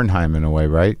back to Arnheim in a way,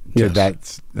 right?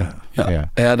 Yes. Yeah.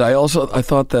 And I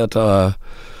thought that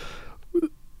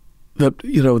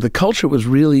the culture was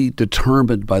really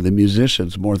determined by the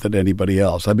musicians more than anybody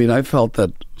else. I mean, I felt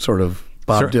that sort of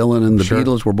Bob Dylan and the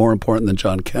Beatles were more important than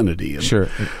John Kennedy. And,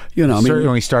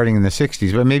 certainly starting in the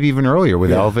 60s, but maybe even earlier with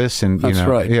Elvis. And that's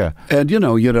right. Yeah. And,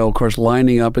 of course,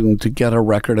 lining up and to get a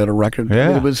record at a record.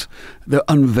 Yeah. It was the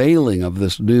unveiling of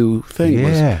this new thing.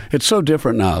 Yeah. It's so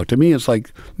different now. To me, it's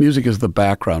like music is the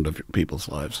background of people's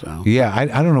lives now. Yeah. I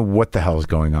don't know what the hell is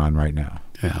going on right now.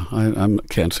 Yeah, I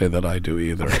can't say that I do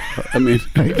either. I mean,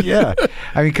 yeah,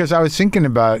 because I was thinking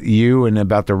about you and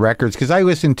about the records because I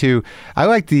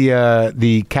like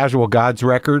the Casual Gods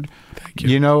record. Thank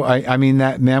you. I mean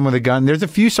that Man with a Gun. There's a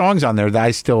few songs on there that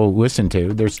I still listen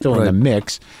to. They're still in the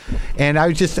mix, and I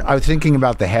was thinking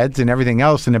about the Heads and everything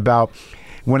else, and about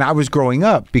when I was growing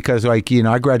up because I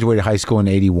graduated high school in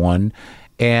 '81.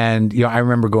 And, I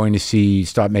remember going to see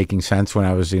Stop Making Sense when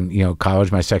I was in,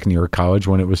 college, my second year of college,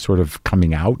 when it was sort of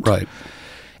coming out. Right.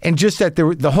 And just that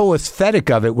the whole aesthetic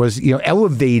of it was,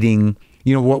 elevating,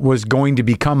 what was going to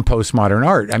become postmodern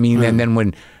art. I mean, and then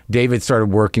when David started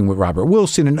working with Robert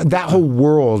Wilson and that whole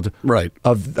world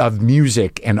of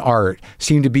music and art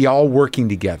seemed to be all working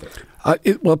together.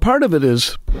 Well, part of it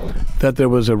is that there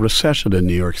was a recession in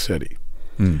New York City.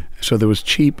 So there was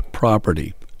cheap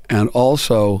property and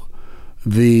also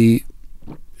the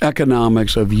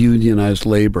economics of unionized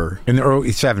labor. In the early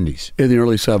 70s. In the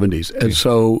early 70s. And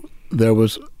so there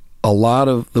was a lot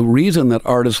of, the reason that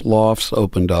artist lofts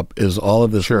opened up is all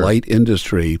of this light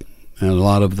industry and a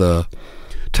lot of the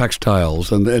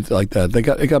textiles and like that.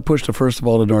 It got pushed first of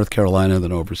all to North Carolina and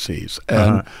then overseas.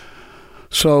 And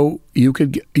so you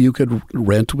could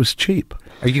rent was cheap.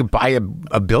 Or you could buy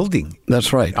a building.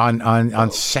 That's right. On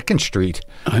 2nd Street.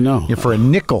 I know. For a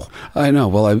nickel. I know.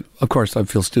 Well, of course, I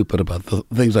feel stupid about the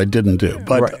things I didn't do.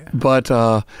 But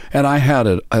and I had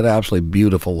an absolutely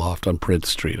beautiful loft on Prince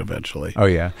Street eventually. Oh,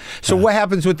 yeah. So what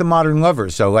happens with the Modern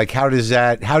Lovers? So, how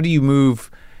do you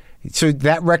move? So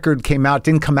that record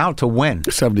didn't come out till when?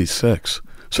 76.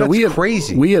 So that's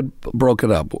crazy. We had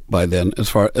broken up by then as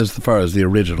far as the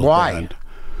original band.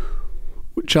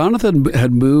 Jonathan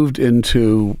had moved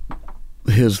into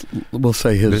his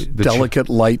delicate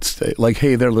light state, like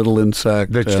 "Hey There, Little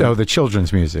Insect." The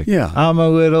children's music. Yeah, I'm a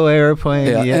little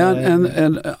airplane. Yeah,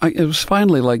 and it was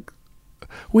finally like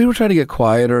we were trying to get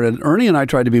quieter, and Ernie and I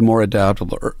tried to be more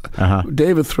adaptable.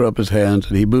 David threw up his hands,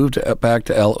 and he moved back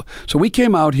to L. So we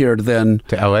came out here to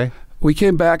L.A. We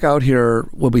came back out here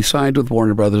when we signed with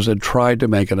Warner Brothers and tried to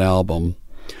make an album,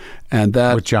 and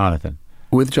that with Jonathan.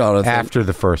 After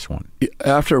the first one.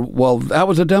 That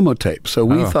was a demo tape. So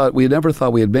we never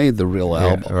thought we had made the real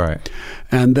album. Yeah, right.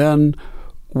 And then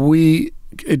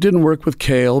it didn't work with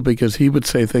Cale because he would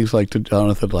say things like to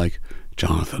Jonathan, like,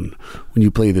 "Jonathan, when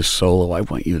you play this solo, I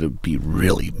want you to be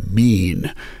really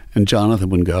mean." And Jonathan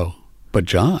would go, "But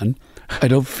John, I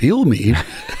don't feel mean."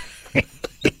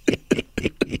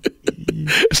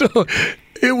 So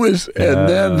it was, and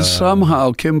then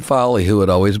somehow Kim Fowley, who had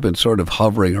always been sort of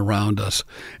hovering around us,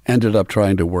 ended up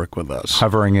trying to work with us.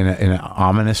 Hovering in an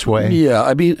ominous way? Yeah,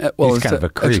 I mean, he's kind of a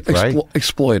creep, right?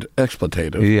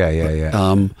 Exploitative.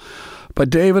 Yeah.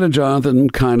 But David and Jonathan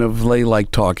they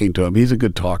like talking to him. He's a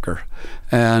good talker.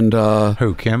 And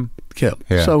who, Kim? Kim.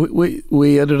 Yeah. So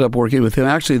we ended up working with him.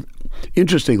 Actually,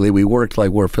 interestingly, we worked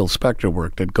like where Phil Spector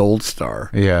worked at Gold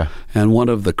Star. Yeah. And one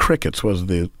of the Crickets was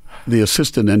the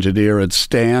assistant engineer, and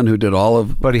Stan, who did all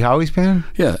of Buddy Holly's band.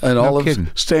 Yeah, and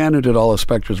Stan, who did all of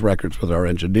Spector's records, was our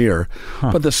engineer.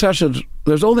 But the sessions,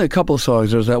 there's only a couple of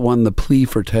songs. There's that one, "The Plea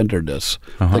for Tenderness,"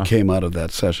 that came out of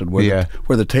that session where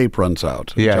the tape runs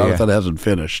out. Jonathan hasn't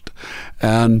finished,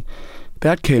 and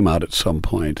that came out at some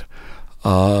point.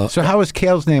 So how was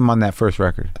Cale's name on that first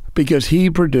record? Because he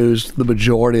produced the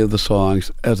majority of the songs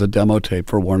as a demo tape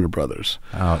for Warner Brothers.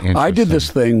 Oh, interesting. I did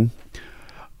this thing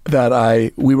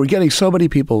that we were getting so many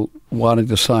people wanting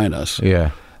to sign us. Yeah.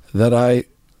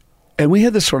 And we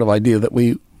had this sort of idea that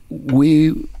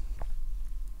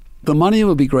the money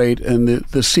would be great, and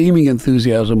the seeming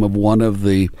enthusiasm of one of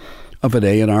the of an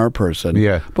A&R person.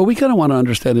 Yeah. But we kind of want to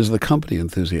understand, is the company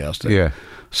enthusiastic? Yeah.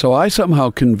 So I somehow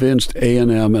convinced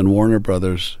A&M and Warner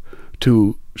Brothers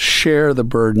to share the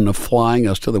burden of flying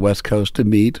us to the West Coast to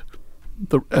meet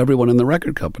everyone in the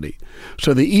record company.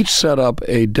 So they each set up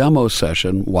a demo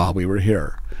session while we were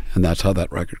here. And that's how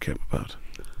that record came about.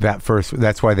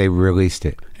 That's why they released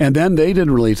it. And then they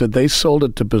didn't release it. They sold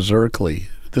it to Berserkly,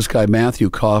 this guy Matthew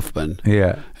Kaufman.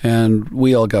 Yeah. And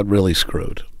we all got really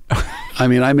screwed. I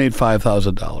mean, I made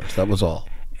 $5,000. That was all.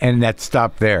 And that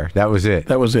stopped there. That was it.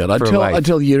 That was it.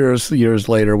 Until years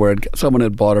later, where someone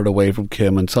had bought it away from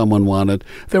Kim, and someone wanted.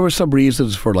 There were some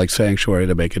reasons for like Sanctuary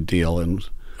to make a deal, and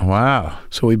wow.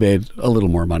 So we made a little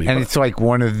more money. And it's like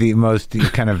one of the most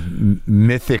kind of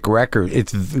mythic records.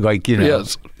 It's like, you know.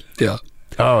 Yes. Yeah.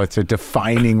 Oh, it's a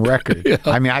defining record. Yeah.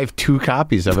 I mean, I have 2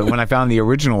 copies of it. When I found the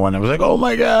original one, I was like, oh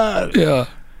my God. Yeah.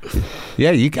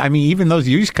 Yeah. I mean, even those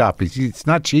used copies, it's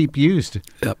not cheap used.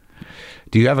 Yep.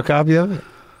 Do you have a copy of it?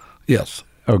 Yes.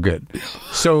 Oh, good.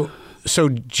 So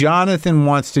Jonathan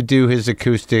wants to do his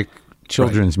acoustic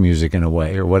children's music in a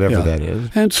way, or whatever that is.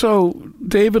 And so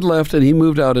David left, and he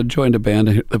moved out and joined a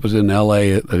band that was in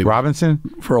L.A. Robinson?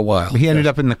 For a while. He ended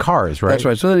up in the Cars, right? That's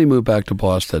right. So then he moved back to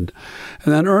Boston.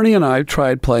 And then Ernie and I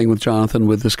tried playing with Jonathan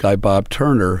with this guy, Bob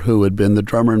Turner, who had been the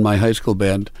drummer in my high school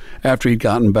band after he'd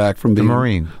gotten back from being the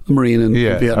Marine in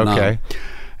Vietnam. Okay.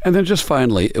 And then just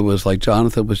finally, it was like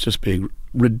Jonathan was just being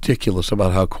ridiculous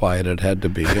about how quiet it had to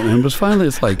be. And it was finally,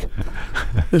 it's like,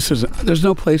 there's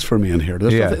no place for me in here.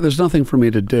 There's nothing for me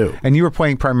to do. And you were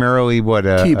playing primarily what?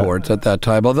 Keyboards at that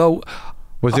time, although...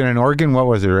 Was it an organ? What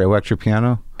was it, electric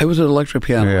piano? It was an electric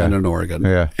piano and an organ.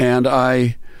 Yeah. And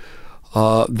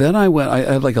then I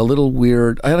had like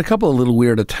I had a couple of little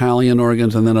weird Italian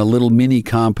organs, and then a little mini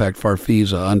compact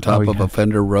Farfisa on top of a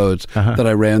Fender Rhodes that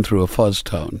I ran through a fuzz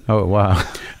tone. Oh, wow.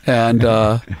 And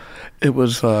it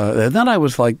was, and then I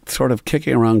was like sort of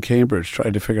kicking around Cambridge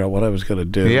trying to figure out what I was going to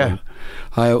do. Yeah.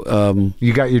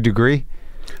 You got your degree?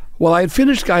 Well, I had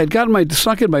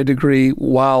snuck in my degree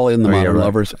while in the Modern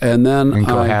Lovers, and then in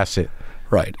Cohasset.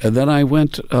 Right. And then I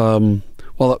went,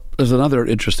 well, there's another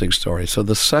interesting story. So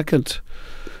the second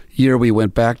year we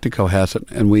went back to Cohasset,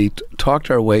 and we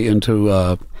talked our way into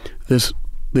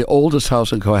the oldest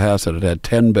house in Cohasset. It had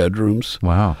 10 bedrooms.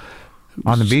 Wow.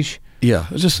 On the beach? Yeah.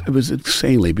 It was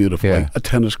insanely beautiful. Yeah. Like a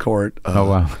tennis court. Oh,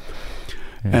 wow.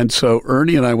 Yeah. And so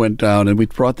Ernie and I went down, and we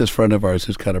brought this friend of ours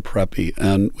who's kind of preppy,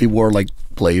 and we wore like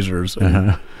blazers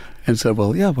and said,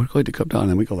 well, yeah, we're going to come down.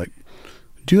 And we go like,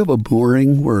 do you have a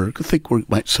mooring? I think we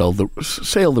might sail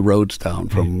the roads down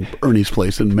from Ernie's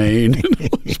place in Maine.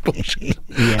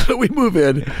 So we move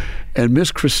in, and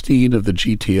Miss Christine of the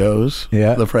GTOs,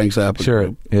 the Frank Zappa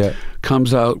group,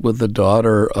 comes out with the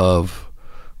daughter of,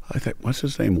 I think, what's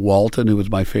his name? Walton, who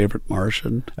was my favorite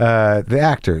Martian. The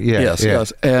actor,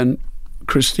 Yes. And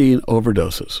Christine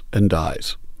overdoses and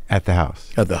dies. At the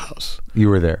house? At the house. You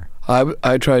were there?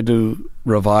 I tried to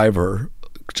revive her.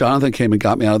 Jonathan came and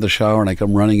got me out of the shower, and I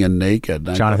come running in naked.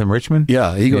 Jonathan Richman?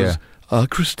 Yeah. He goes,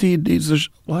 Christine needs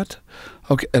what?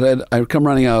 Okay. And I come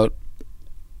running out,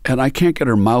 and I can't get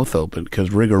her mouth open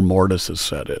because rigor mortis has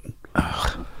set in.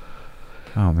 Oh,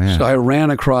 man. So I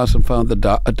ran across and found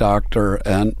a doctor,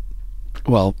 and,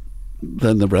 well,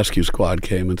 then the rescue squad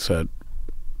came and said,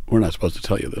 we're not supposed to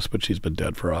tell you this, but she's been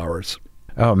dead for hours.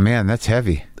 Oh, man, that's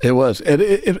heavy. It was. And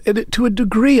it, to a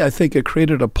degree, I think it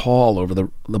created a pall over the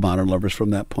Modern Lovers from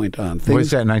that point on.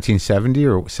 Was that 1970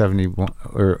 or 71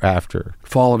 or after?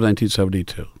 Fall of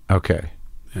 1972. Okay.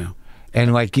 Yeah.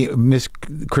 And like Miss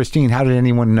Christine, how did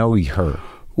anyone know her?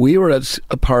 We were at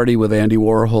a party with Andy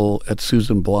Warhol at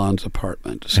Susan Blonde's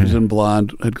apartment. Susan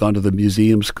Blonde had gone to the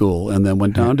museum school and then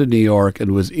went down to New York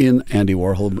and was in Andy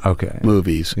Warhol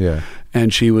movies. Yeah.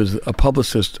 And she was a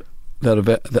publicist at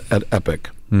Epic.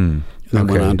 And then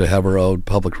went on to have her own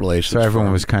public relations. So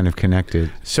everyone was kind of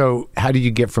connected. So how did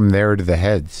you get from there to the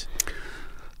Heads?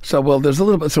 So, well, there's a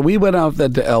little bit. So we went out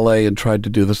then to L.A. and tried to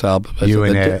do this album. You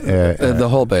and the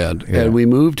whole band. Yeah. And we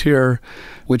moved here,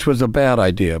 which was a bad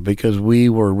idea because we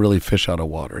were really fish out of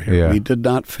water here. Yeah. We did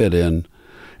not fit in.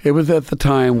 It was at the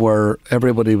time where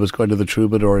everybody was going to the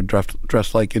Troubadour and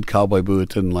dressed like in cowboy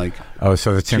boots and like. Oh,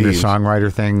 so the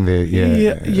singer-songwriter thing.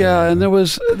 And there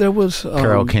was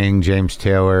Carole King, James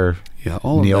Taylor. Yeah,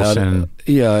 all Nielsen. of that.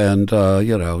 Yeah,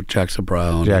 and Jackson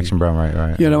Brown.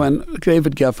 Right. And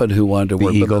David Geffen, who wanted to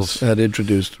work Eagles. with us, had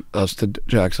introduced us to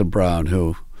Jackson Brown,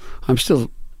 who I'm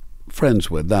still friends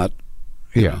with. Not,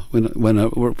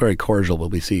 when we're very cordial when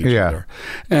we see each other.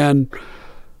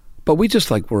 But we just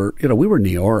we were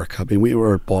New York. I mean, we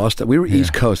were Boston. We were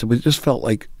East Coast. And we just felt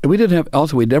like, and we didn't have.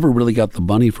 Also, we never really got the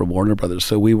money from Warner Brothers,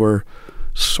 so we were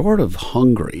sort of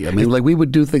hungry. I mean, like we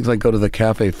would do things like go to the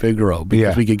Cafe Figaro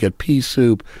because we could get pea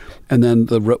soup, and then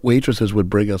the waitresses would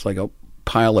bring us like a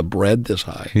pile of bread this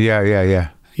high. Yeah.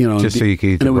 You know, just so you could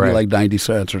eat the and it would bread. be like 90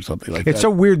 cents or something like that. It's so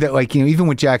weird that, like, you know, even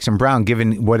with Jackson Browne,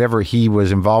 given whatever he was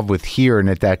involved with here and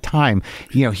at that time,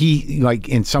 you know, he, like,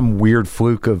 in some weird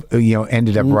fluke of, you know,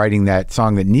 ended up writing that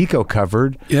song that Nico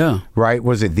covered. Yeah. Right?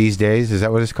 Was it These Days? Is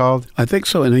that what it's called? I think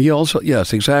so. And he also,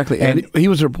 yes, exactly. And he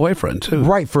was her boyfriend, too.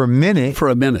 Right, for a minute.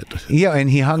 Yeah, and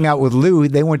he hung out with Lou.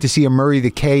 They went to see a Murray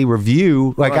the K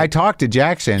review. Like, I talked to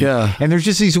Jackson. Yeah. And there's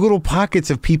just these little pockets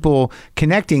of people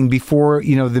connecting before,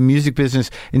 you know, the music business,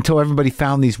 until everybody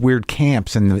found these weird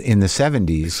camps in the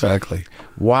 70s. Exactly.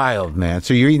 Wild, man.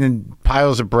 So you're eating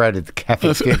piles of bread at the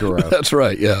Cafe Figaro. That's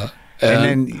right, yeah. And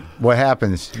then what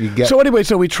happens? You get so anyway,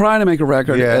 so we try to make a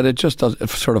record, and it just does. It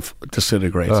sort of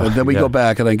disintegrates. And then we go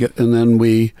back, and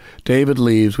David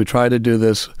leaves. We try to do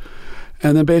this,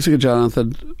 and then basically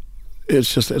Jonathan,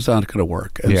 it's not going to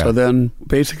work. And so then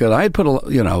basically I had put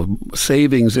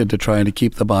savings into trying to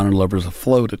keep the Modern Lovers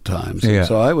afloat at times. And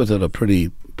so I was in a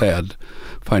pretty bad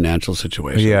financial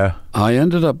situation. Yeah. I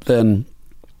ended up then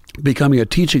becoming a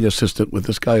teaching assistant with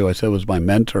this guy who I said was my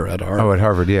mentor at Harvard. Oh, at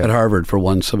Harvard, yeah. At Harvard for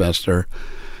one semester.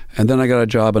 And then I got a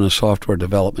job in a software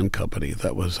development company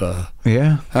that was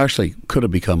actually could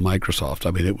have become Microsoft.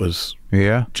 I mean, it was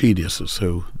geniuses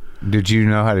who... Did you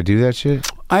know how to do that shit?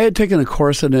 I had taken a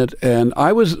course in it, and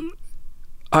I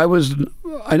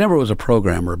never was a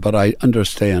programmer, but I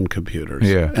understand computers.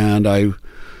 Yeah. And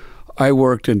I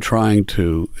worked in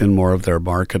in more of their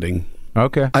marketing.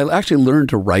 Okay. I actually learned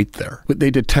to write there. They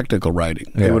did technical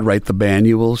writing. They would write the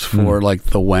manuals for like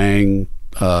the Wang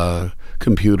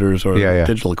computers or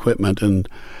digital equipment. And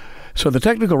so the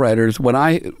technical writers,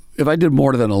 if I did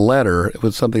more than a letter, it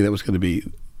was something that was going to be,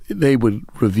 they would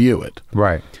review it.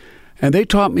 Right. And they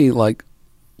taught me, like,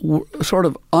 sort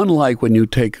of unlike when you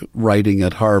take writing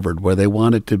at Harvard, where they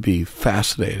want it to be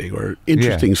fascinating or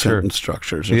interesting sentence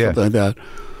structures or something like that.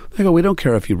 They go, we don't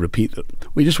care if you repeat it.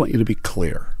 We just want you to be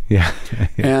clear. Yeah.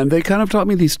 And they kind of taught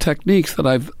me these techniques that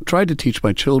I've tried to teach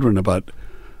my children about.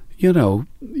 You know,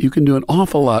 you can do an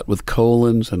awful lot with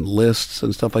colons and lists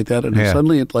and stuff like that. And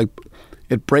suddenly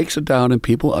it breaks it down and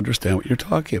people understand what you're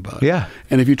talking about. Yeah.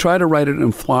 And if you try to write it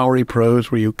in flowery prose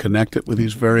where you connect it with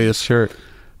these various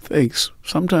things,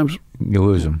 sometimes you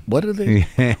lose them. What are they?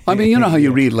 I mean, you know how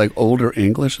you read like older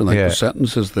English and like the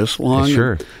sentence is this long?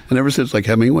 Sure. And ever since like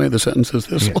Hemingway, the sentence is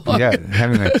this long. Yeah,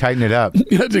 Hemingway, tighten it up.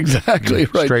 That's exactly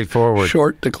right. Straightforward.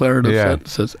 Short declarative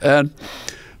sentences. And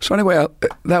so anyway,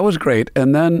 that was great.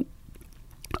 And then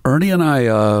Ernie and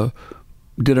I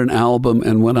did an album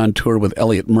and went on tour with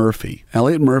Elliot Murphy.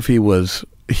 Elliot Murphy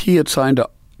he had signed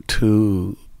up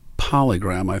to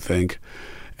Polygram, I think.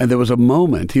 And there was a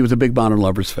moment, he was a big Modern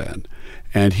Lovers fan.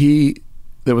 And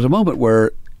there was a moment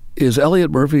where, is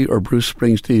Elliot Murphy or Bruce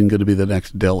Springsteen going to be the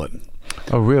next Dylan?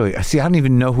 Oh, really? See, I don't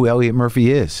even know who Elliot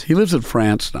Murphy is. He lives in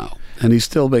France now, and he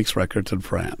still makes records in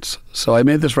France. So I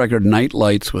made this record, Night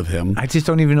Lights, with him. I just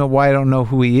don't even know why I don't know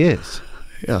who he is.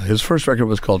 Yeah, his first record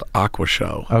was called Aqua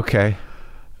Show. Okay.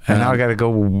 And now I got to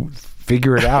go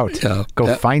figure it out.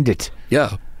 Go find it.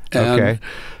 Yeah. And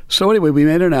so anyway, we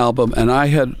made an album, and I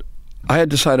had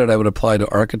decided I would apply to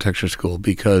architecture school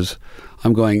because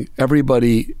I'm going,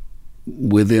 everybody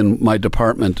within my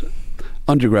department,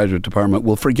 undergraduate department,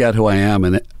 will forget who I am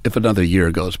and if another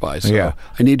year goes by. So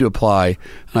I need to apply,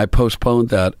 and I postponed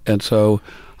that. And so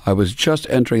I was just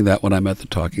entering that when I met the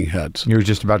Talking Heads. You were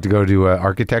just about to go to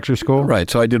architecture school? Right.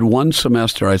 So I did one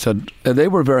semester. I said, and they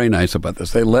were very nice about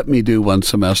this. They let me do one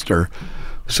semester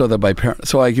so that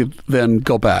so I could then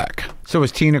go back. So it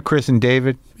was Tina, Chris, and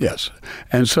David? Yes.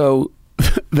 And so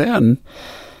then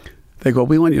they go,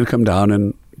 we want you to come down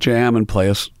and jam and play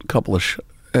us a couple of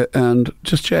and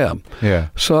just jam. Yeah.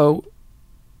 So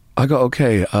I go,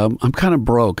 okay, I'm kind of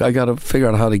broke. I got to figure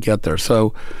out how to get there.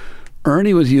 So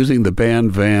Ernie was using the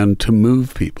band van to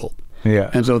move people. Yeah.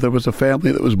 And so there was a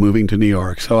family that was moving to New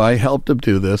York. So I helped him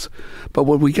do this. But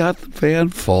when we got the van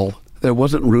full, there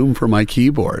wasn't room for my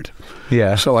keyboard.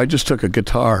 Yeah. So I just took a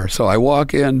guitar. So I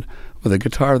walk in with a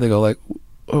guitar. They go like,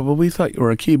 oh, well, we thought you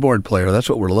were a keyboard player. That's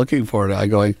what we're looking for. And I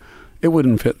going, it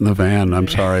wouldn't fit in the van. I'm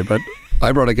sorry, but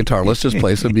I brought a guitar. Let's just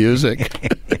play some music.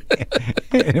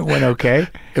 It went okay?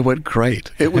 It went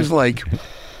great. It was like,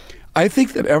 I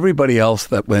think that everybody else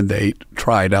that when they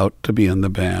tried out to be in the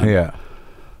band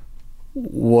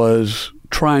was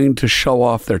trying to show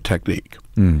off their technique.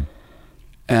 Mm.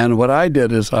 And what I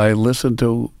did is I'd watch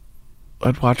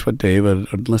what David,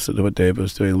 I'd listen to what David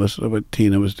was doing, listen to what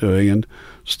Tina was doing, and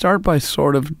start by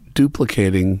sort of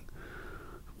duplicating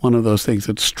one of those things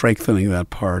that's strengthening that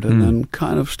part, and then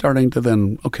kind of starting to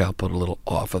then, okay, I'll put a little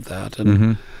off of that.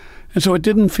 And so it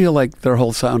didn't feel like their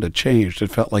whole sound had changed.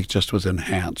 It felt like it just was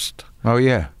enhanced. Oh,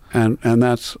 yeah. And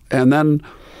then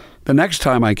the next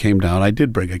time I came down, I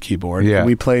did bring a keyboard. Yeah. And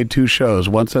we played 2 shows,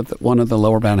 one at the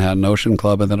Lower Manhattan Ocean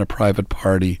Club and then a private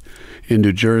party in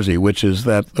New Jersey, which is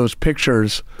those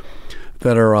pictures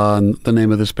that are on The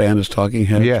Name of This Band is Talking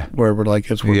Heads, where we're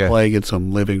playing in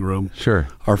some living room,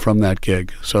 are from that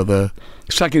gig. So the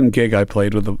second gig I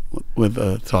played with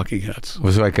the Talking Heads.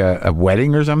 Was it like a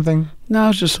wedding or something? No, it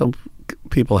was just some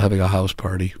people having a house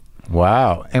party.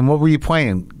 Wow. And what were you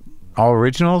playing? All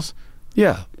originals?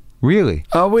 Yeah. Really?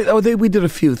 We did a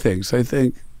few things. I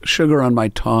think Sugar on My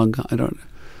Tongue. I can't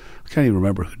even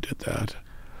remember who did that.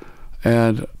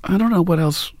 And I don't know what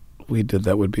else we did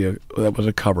that was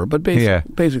a cover, but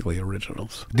basically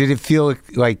originals. Did it feel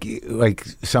like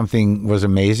something was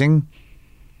amazing?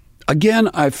 Again,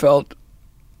 I felt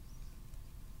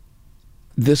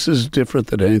this is different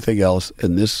than anything else,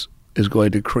 and this is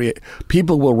going to create.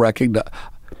 People will recognize.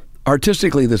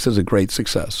 Artistically, this is a great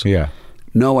success. Yeah.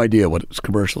 No idea what its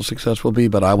commercial success will be,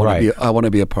 but I want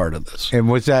to be a part of this. And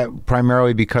was that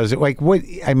primarily because, do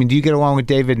you get along with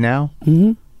David now?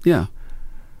 Mm-hmm. Yeah.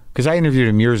 Because I interviewed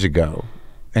him years ago,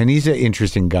 and he's an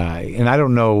interesting guy. And I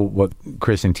don't know what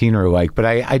Chris and Tina are like, but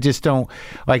I just don't,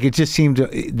 it just seemed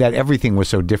that everything was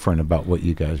so different about what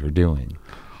you guys were doing.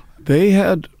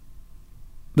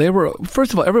 They were,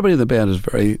 first of all, everybody in the band is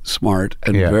very smart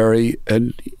and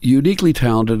and uniquely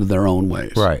talented in their own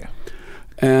ways. Right.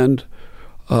 And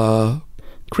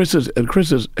Chris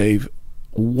is a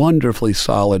wonderfully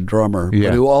solid drummer,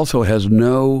 but who also has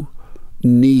no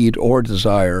need or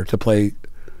desire to play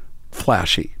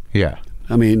flashy. Yeah.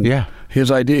 I mean,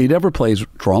 his idea, he never plays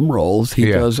drum rolls. He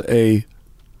does a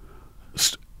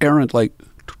errant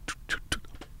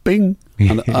bing,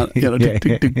 bang, on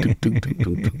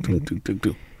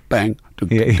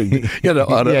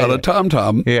a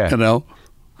tom-tom,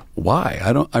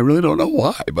 why? I really don't know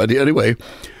why, but anyway,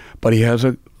 but he has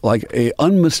a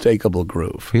unmistakable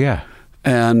groove. Yeah.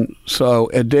 And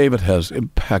David has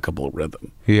impeccable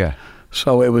rhythm. Yeah.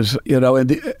 So it was,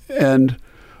 and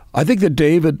I think that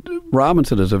David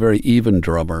Robinson is a very even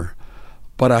drummer,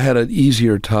 but I had an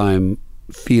easier time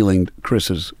feeling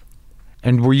Chris's.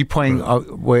 And were you playing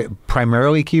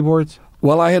primarily keyboards?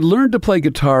 Well, I had learned to play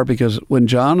guitar because when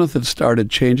Jonathan started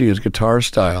changing his guitar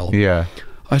style,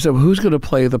 I said, well, who's going to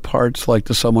play the parts like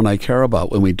to someone I care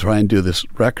about when we try and do this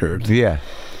record? Yeah.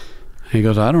 He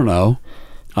goes, I don't know.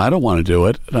 I don't want to do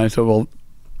it. And I said, well,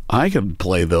 I can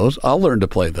play those. I'll learn to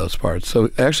play those parts. So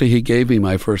actually he gave me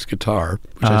my first guitar,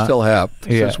 which I still have.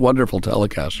 It's this wonderful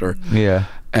Telecaster. Yeah.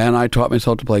 And I taught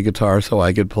myself to play guitar so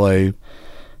I could play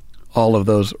all of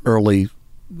those early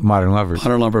Modern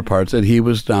Lover parts, and he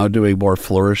was now doing more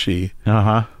flourishy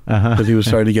because he was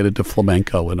starting to get into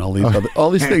flamenco and all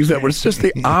these things that were just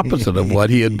the opposite of what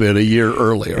he had been a year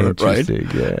earlier, right?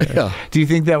 Yeah. Do you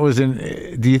think there was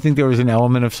an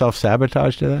element of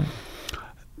self-sabotage to that?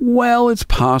 Well, it's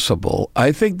possible.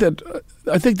 I think that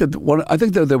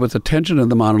there was a tension in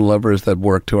the Modern Lovers that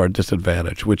worked to our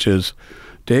disadvantage, which is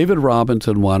David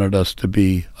Robinson wanted us to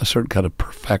be a certain kind of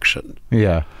perfection.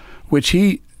 Yeah. Which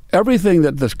everything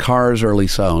that the Cars' early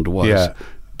sound was,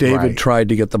 David tried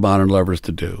to get the Modern Lovers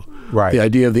to do. Right. The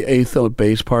idea of the eighth note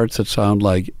bass parts that sound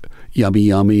like Yummy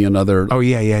Yummy and other. Oh,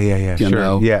 yeah.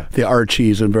 The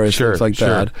Archies and various things like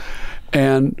that.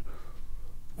 And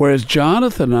whereas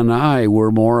Jonathan and I were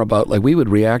more about, we would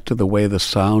react to the way the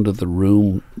sound of the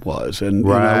room was. And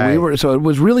so it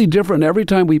was really different. Every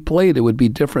time we played, it would be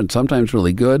different. Sometimes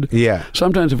really good. Yeah.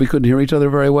 Sometimes if we couldn't hear each other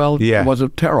very well, it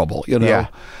wasn't terrible, Yeah.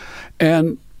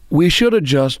 And we should have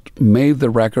just made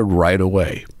the record right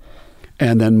away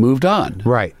and then moved on.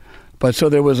 Right. But so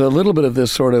there was a little bit of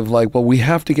this sort of we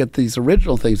have to get these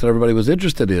original things that everybody was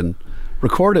interested in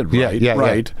recorded right.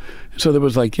 Yeah. So there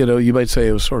was you might say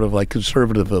it was sort of like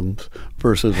conservatism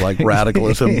versus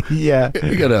radicalism.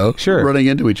 Running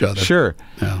into each other. Sure.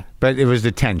 Yeah. But it was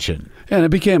the tension. And it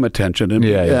became a tension.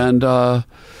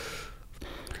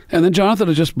 And then Jonathan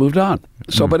had just moved on.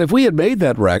 So, but if we had made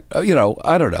that record,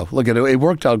 I don't know. Look, it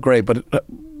worked out great, but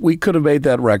we could have made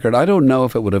that record. I don't know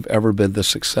if it would have ever been the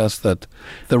success that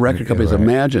the record companies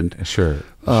imagined. Sure.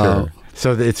 So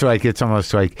it's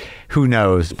almost like, who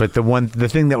knows? But the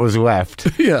thing that was left,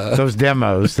 those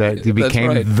demos that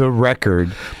became the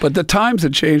record. But the times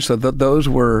had changed so that those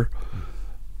were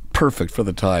perfect for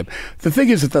the time. The thing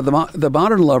is that the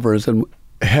Modern Lovers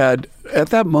had, at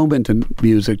that moment in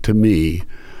music, to me,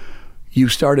 you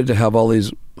started to have all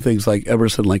these things like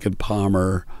Emerson, Lake and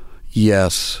Palmer,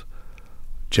 Yes,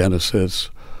 Genesis,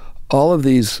 all of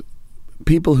these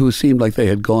people who seemed like they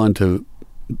had gone to,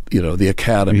 the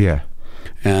academy. Yeah.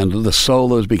 And the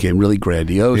solos became really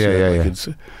grandiose.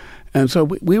 And so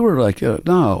we were like,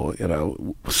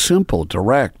 no, simple,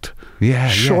 direct,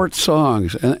 short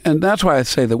songs. And that's why I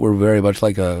say that we're very much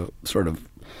like a sort of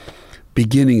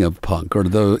beginning of punk, or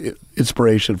the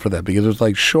inspiration for that, because it's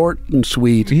like short and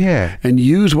sweet, and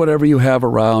use whatever you have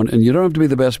around, and you don't have to be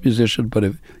the best musician, but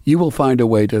if you will find a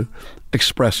way to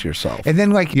express yourself. And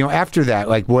then, like, after that,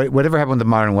 like, whatever happened with the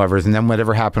Modern Lovers, and then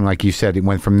whatever happened, like you said, it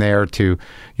went from there to,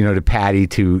 to Patty,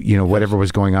 to, whatever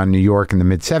was going on in New York in the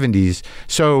mid-'70s.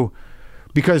 So,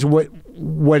 because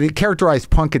what it characterized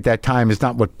punk at that time is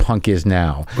not what punk is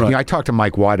now. Right. I talked to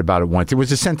Mike White about it once. It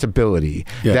was a sensibility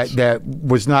that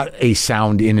was not a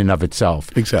sound in and of itself.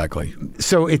 Exactly.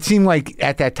 So it seemed like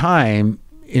at that time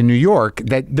in New York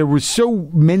that there were so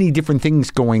many different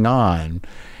things going on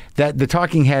that the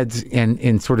Talking Heads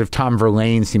and sort of Tom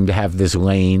Verlaine seemed to have this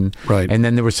lane. Right. And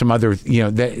then there was some other,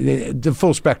 the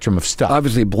full spectrum of stuff.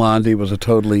 Obviously, Blondie was a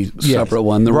totally separate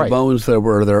one. The Ramones, there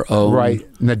were their own. Right.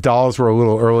 And the Dolls were a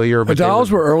little earlier. But the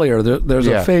Dolls were earlier. There's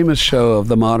a famous show of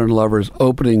the Modern Lovers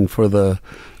opening for the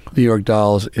New York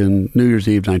Dolls in New Year's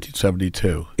Eve,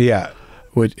 1972. Yeah.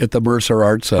 At the Mercer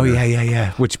Art Center. Oh,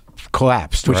 yeah. Which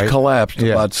collapsed, Which collapsed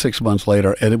about 6 months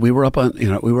later. And we were up on,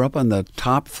 the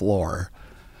top floor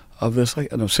of this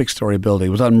 6-story building.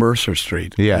 It was on Mercer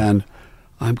Street. Yeah. And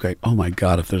I'm going, oh my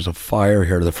God, if there's a fire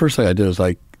here. The first thing I did is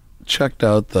checked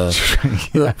out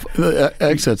the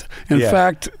exits. In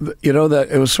fact, that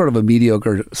it was sort of a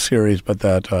mediocre series, but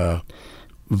that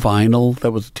Vinyl,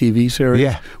 that was a TV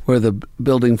series, where the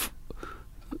building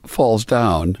falls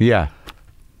down. Yeah.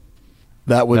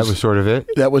 That was sort of it.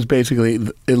 That was basically,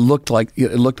 it looked like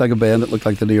a band that looked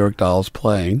like the New York Dolls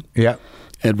playing. Yeah.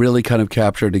 It really kind of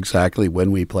captured exactly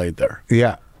when we played there.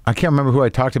 Yeah. I can't remember who I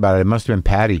talked about it. It must have been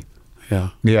Patty. Yeah.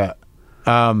 Yeah.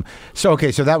 So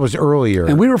that was earlier.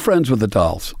 And we were friends with the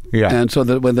Dolls. Yeah. And so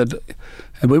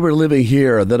and we were living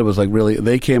here, and then it was like really,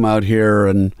 they came out here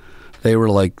and they were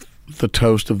like the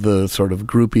toast of the sort of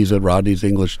groupies at Rodney's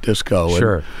English Disco.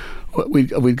 Sure. And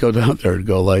we'd go down there and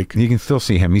go like... You can still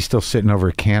see him. He's still sitting over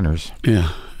at Canners.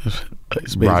 Yeah. It's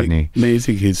amazing, Rodney.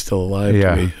 Amazing he's still alive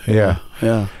to me. Yeah.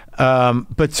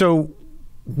 But so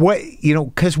what,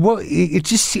 because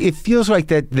it feels like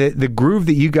that the groove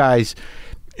that you guys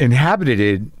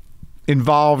inhabited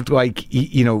involved like,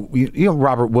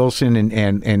 Robert Wilson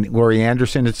and Laurie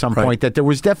Anderson at some point, that there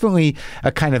was definitely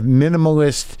a kind of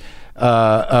minimalist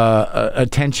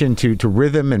attention to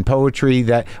rhythm and poetry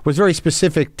that was very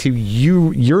specific to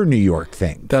your New York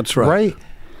thing. That's right. Right?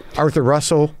 Arthur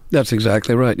Russell. That's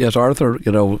exactly right. Yes, Arthur,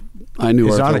 I knew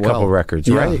He's Arthur on a couple records,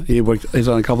 right? He's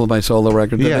on a couple of my solo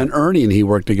records. Yeah. And then Ernie and he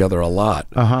worked together a lot.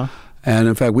 Uh-huh. And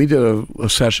in fact, we did a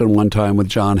session one time with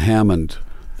John Hammond,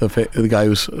 the guy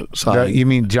who's signed. You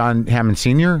mean John Hammond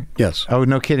Sr.? Yes. Oh,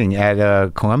 no kidding.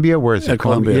 At Columbia? Where is it? At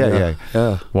Columbia,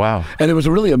 yeah. Wow. And it was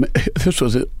this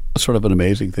was sort of an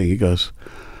amazing thing. He goes,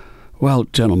 well,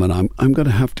 gentlemen, I'm going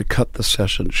to have to cut the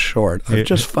session short. I've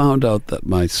just found out that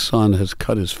my son has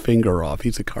cut his finger off.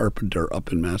 He's a carpenter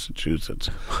up in Massachusetts.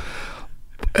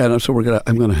 And so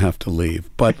I'm going to have to leave.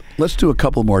 But let's do a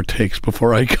couple more takes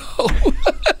before I go. Oh,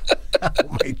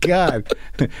 my God.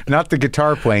 Not the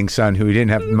guitar playing son who he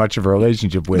didn't have much of a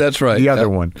relationship with. That's right. The other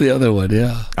one. The other one,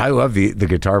 yeah. I love the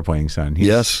guitar playing son.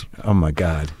 Yes. Oh, my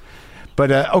God.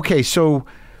 But, okay, so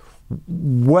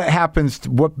what happens,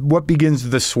 what begins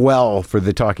the swell for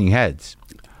the Talking Heads?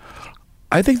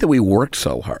 I think that we worked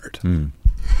so hard.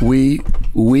 We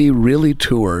really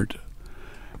toured,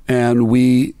 and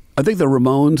I think the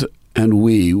Ramones and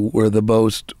we were the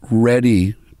most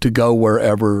ready to go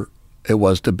wherever it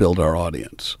was to build our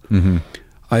audience. Mm-hmm.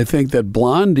 I think that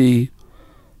Blondie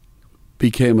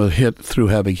became a hit through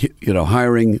having,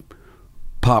 hiring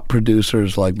pop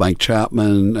producers like Mike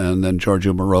Chapman and then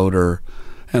Giorgio Moroder,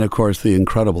 and of course the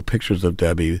incredible pictures of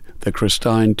Debbie that Chris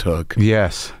Stein took.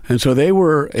 Yes. And so they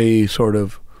were a sort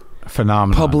of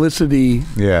phenomenon, publicity,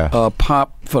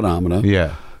 pop phenomena.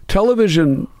 Yeah.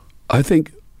 Television, I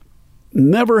think,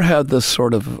 never had this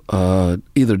sort of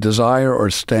either desire or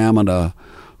stamina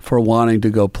for wanting to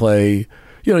go play.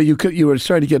 You were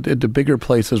starting to get into bigger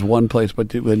places, one place,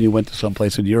 but when you went to some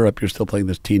place in Europe, you're still playing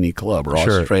this teeny club or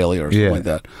Australia or something like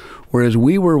that. Whereas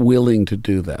we were willing to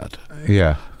do that.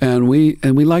 Yeah. And we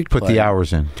liked put playing. The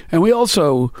hours in. And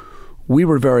we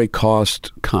were very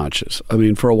cost conscious. I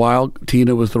mean, for a while,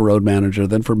 Tina was the road manager.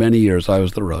 Then for many years, I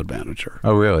was the road manager.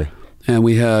 Oh, really? And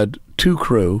we had 2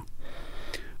 crew.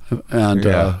 And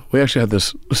we actually had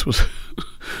this was,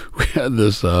 we had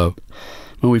this, when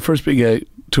we first began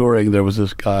touring, there was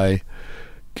this guy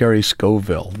Gary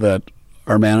Scoville that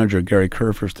our manager, Gary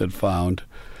Kurfürst, had found,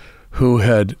 who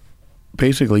had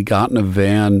basically gotten a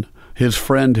van. His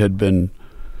friend had been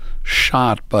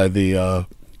shot by the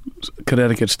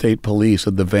Connecticut State Police,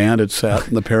 and the van had sat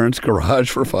in the parents' garage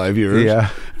for 5 years. Yeah.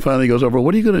 Finally goes over,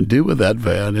 what are you going to do with that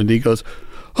van? And he goes,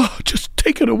 oh, just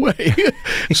take it away.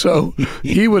 So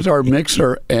he was our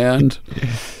mixer and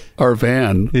our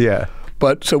van. Yeah.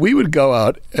 But so we would go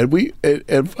out,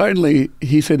 and finally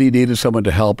he said he needed someone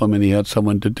to help him, and he had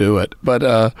someone to do it.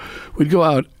 But we'd go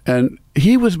out, and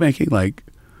he was making like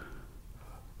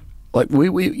we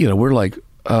we're like,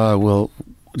 well,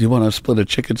 do you want to split a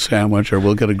chicken sandwich, or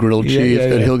we'll get a grilled cheese?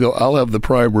 Yeah. And he'll go, I'll have the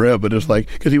prime rib. And it's like,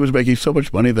 because he was making so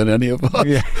much money than any of us.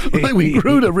 Yeah. Like we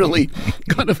grew to really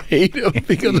kind of hate him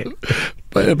because of,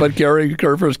 but Gary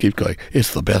Kurfürst keeps going,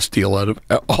 it's the best deal out of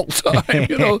all time.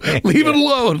 Leave it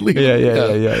alone.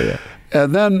 Yeah.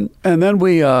 And then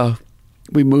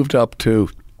we moved up to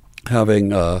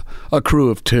having a crew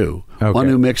of two. Okay. One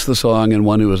who mixed the song and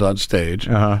one who was on stage.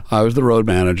 Uh-huh. I was the road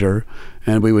manager,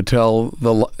 and we would tell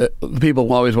the people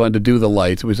who always wanted to do the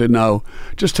lights. We said, no,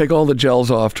 just take all the gels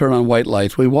off, turn on white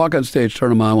lights. We walk on stage, turn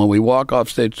them on. When we walk off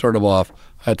stage, turn them off.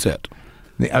 That's it.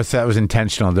 So that was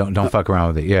intentional. Don't fuck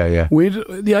around with it. Yeah.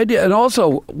 The idea, and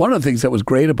also one of the things that was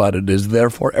great about it is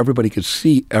therefore everybody could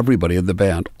see everybody in the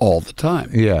band all the time.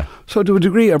 Yeah. So to a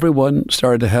degree, everyone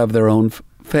started to have their own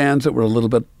fans that were a little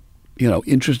bit,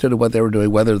 interested in what they were doing,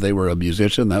 whether they were a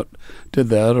musician that did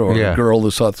that, or a girl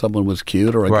who thought someone was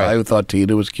cute, or a guy who thought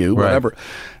Tina was cute, whatever.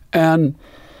 And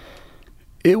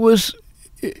it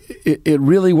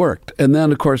really worked. And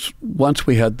then, of course, once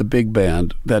we had the big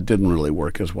band, that didn't really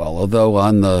work as well. Although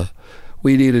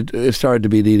it started to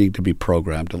be needing to be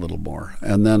programmed a little more.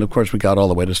 And then, of course, we got all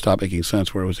the way to Stop Making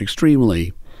Sense, where it was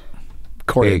extremely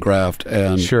choreographed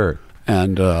and sure.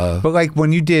 And but like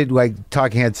when you did like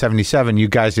Talking Heads 77, you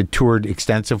guys had toured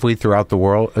extensively throughout the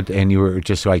world, and you were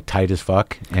just like tight as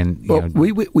fuck. And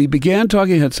we began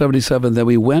Talking Heads 77. Then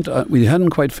we went. We hadn't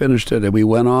quite finished it, and we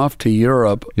went off to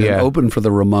Europe and opened for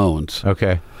the Ramones.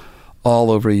 Okay,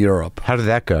 all over Europe. How did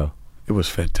that go? It was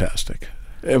fantastic.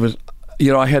 It was,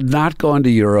 I had not gone to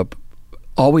Europe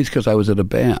always because I was in a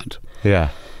band. Yeah,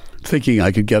 thinking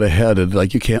I could get ahead, and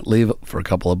like you can't leave for a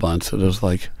couple of months. And it was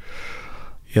like.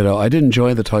 I didn't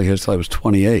join the Talking Heads until I was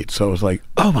 28, so it was like,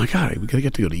 oh my God, we're gonna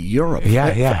get to go to Europe.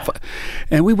 Yeah.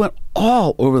 And we went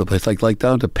all over the place, like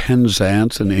down to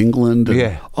Penzance in England,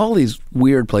 and all these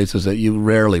weird places that you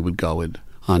rarely would go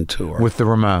on tour. With the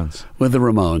Ramones.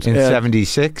 In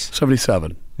 76?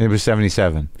 77. It was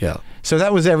 77. Yeah. So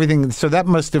that was everything. So that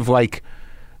must have like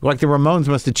the Ramones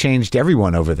must have changed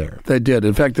everyone over there. They did.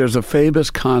 In fact, there's a famous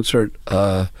concert,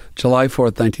 July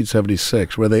 4th,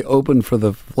 1976, where they opened for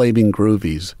the Flaming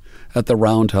Groovies at the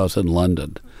Roundhouse in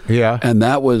London. Yeah. And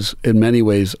that was, in many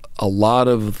ways, a lot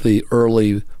of the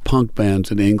early punk bands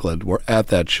in England were at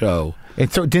that show. And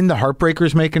so didn't the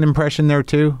Heartbreakers make an impression there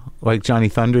too? Like Johnny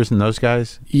Thunders and those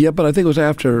guys? Yeah, but I think it was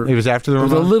after. It was after the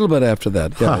Ramones? It was a little bit after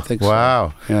that. Yeah, I think so.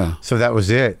 Wow. Yeah. So that was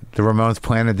it. The Ramones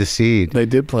planted the seed. They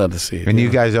did plant the seed. And you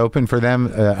guys opened for them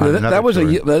on that was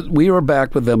tour. We were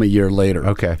back with them a year later.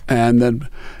 Okay. And then.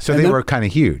 So they were kind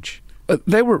of huge.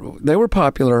 They were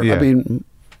popular. Yeah. I mean,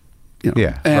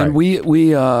 Yeah. And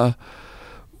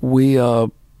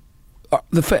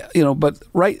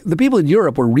right. The people in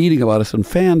Europe were reading about us in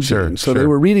fanzines, so they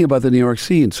were reading about the New York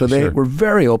scene, so they were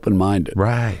very open-minded.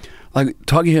 Right. Like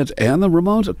Talking Heads and the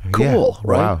Ramones, cool,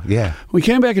 right? Wow, yeah. We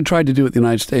came back and tried to do it in the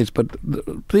United States, but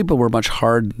the people were much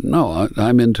hard. No,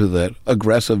 I'm into the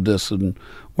aggressiveness and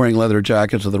wearing leather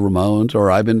jackets of the Ramones, or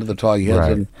I'm into the Talking Heads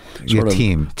and sort of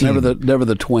team. Never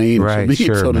the twain, right,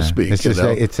 so to speak. It's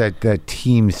that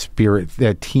team spirit,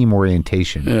 that team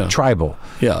orientation, tribal.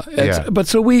 Yeah.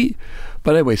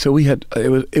 But anyway, so we had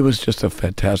it was just a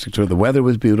fantastic tour. The weather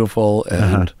was beautiful,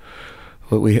 and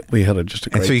we had just a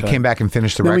great time. And so you came back and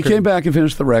finished the record? We came back and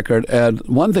finished the record, and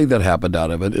one thing that happened out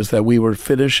of it is that we were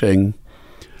finishing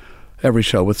every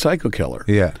show with Psycho Killer.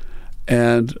 Yeah.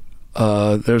 And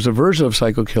there's a version of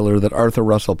Psycho Killer that Arthur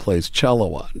Russell plays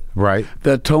cello on. Right.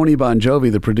 That Tony Bon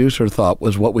Jovi, the producer, thought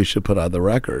was what we should put on the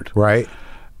record. Right.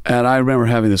 And I remember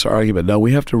having this argument. No,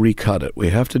 we have to recut it.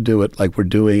 We have to do it like we're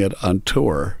doing it on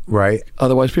tour. Right.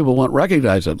 Otherwise, people won't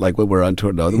recognize it like when we're on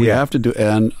tour. No, we have to do.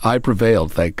 And I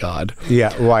prevailed, thank God.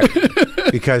 Yeah, right.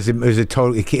 Because it was it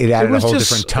added a whole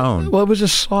different tone. Well, it was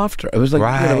just softer. It was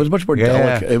like it was much more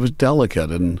delicate. It was delicate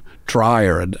and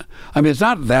drier, and I mean, it's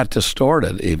not that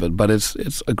distorted even, but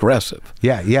it's aggressive.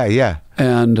 Yeah.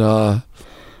 And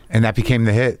that became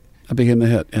the hit. That became the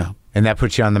hit. Yeah. And that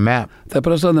put you on the map. That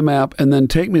put us on the map. And then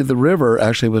Take Me to the River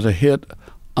actually was a hit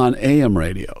on AM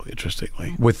radio,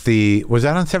 interestingly. Was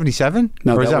that on 77?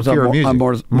 No, or that was Fear of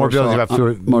Music? More buildings about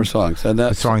food. more songs, and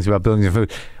that's songs about buildings and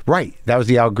food. Right, that was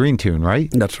the Al Green tune, right?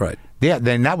 That's right. Yeah,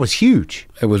 then that was huge.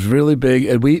 It was really big,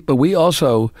 and we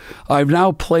also. I've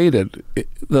now played it.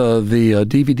 The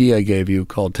DVD I gave you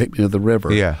called "Take Me to the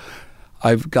River." Yeah,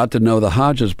 I've got to know the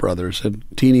Hodges brothers, and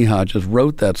Teenie Hodges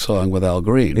wrote that song with Al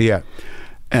Green. Yeah,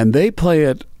 and they play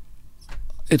it.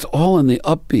 It's all in the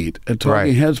upbeat, and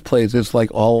Talking Heads plays. It's like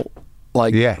all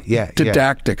like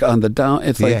didactic on the down.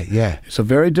 It's like it's a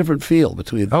very different feel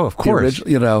between. Oh, of course,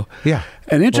 the original, yeah,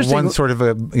 and interesting. Well, one's sort of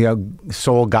a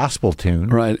soul gospel tune,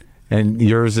 right? And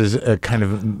yours is a kind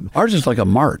of ours is like a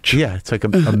march. Yeah, it's like a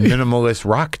minimalist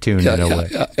rock tune in a way.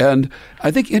 Yeah. And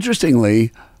I think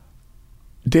interestingly,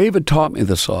 David taught me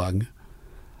the song,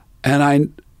 and I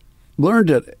learned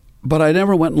it, but I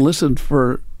never went and listened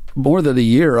for more than a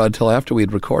year until after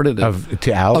we'd recorded it of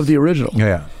the original.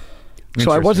 Yeah.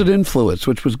 So I wasn't influenced,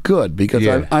 which was good because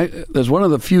I there's one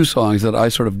of the few songs that I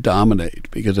sort of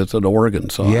dominate because it's an organ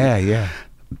song. Yeah, yeah.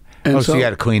 And so you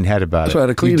had a clean head about it. So I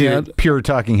had a clean head. Pure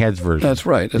Talking Heads version. That's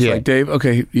right. It's like, Dave,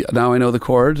 okay, now I know the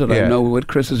chords and I know what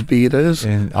Chris's beat is.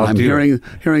 And I'm hearing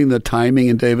the timing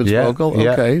in David's vocal.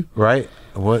 Okay. Yeah, right.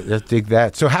 Well, let's dig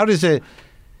that. So how does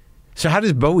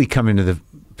Bowie come into the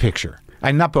picture?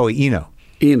 Not Bowie, Eno.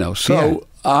 Eno. So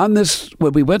on this,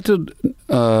 when we went to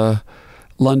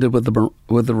London with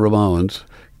the Ramones,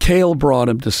 Cale brought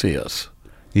him to see us.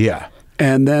 Yeah.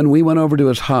 And then we went over to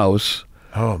his house.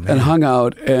 Oh, man. And hung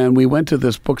out, and we went to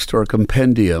this bookstore,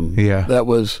 Compendium. Yeah. That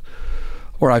was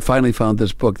where I finally found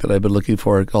this book that I've been looking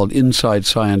for called Inside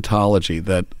Scientology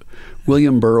that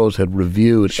William Burroughs had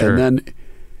reviewed. Sure. And then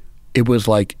it was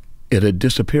like it had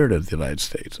disappeared in the United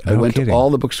States. I went to all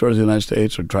the bookstores in the United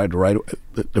States and tried to write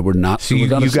it. They were not. So you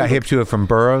got hip to it from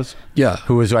Burroughs? Yeah.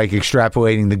 Who was like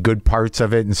extrapolating the good parts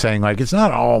of it and saying like, it's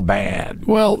not all bad.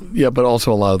 Well, yeah, but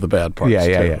also a lot of the bad parts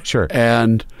too. Yeah, sure.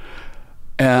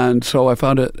 And so I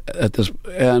found it at this,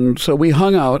 and so we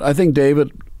hung out. I think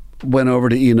David went over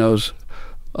to Eno's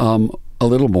a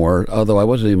little more, although I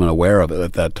wasn't even aware of it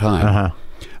at that time.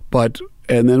 Uh-huh.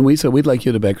 And then we said, we'd like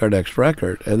you to make our next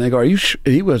record. And they go, are you sure?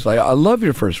 He was like, I love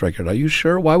your first record. Are you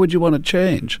sure? Why would you want to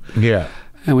change? Yeah.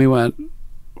 And we went,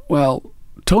 well,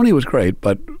 Tony was great,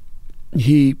 but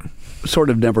he sort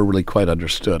of never really quite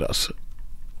understood us.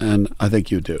 And I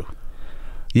think you do.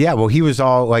 Yeah, well, he was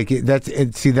all like that's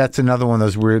another one of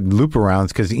those weird loop arounds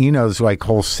because Eno's like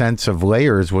whole sense of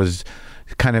layers was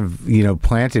kind of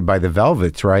planted by the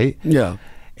Velvets, right? Yeah,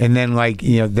 and then like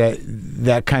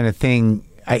that kind of thing.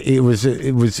 It was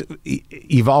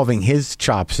evolving his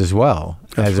chops as well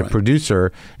as a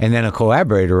producer and then a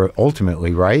collaborator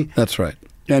ultimately, right? That's right.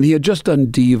 And he had just done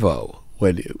Devo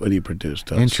when he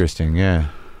produced us. Interesting, yeah.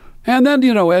 And then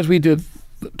as we did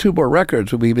 2 more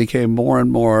records, we became more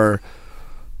and more.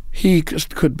 He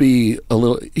could be a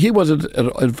little. He wasn't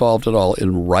involved at all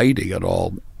in writing at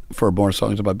all for more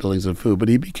songs about buildings and food, but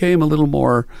he became a little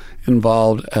more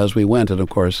involved as we went, and of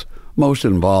course, most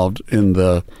involved in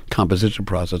the composition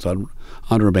process on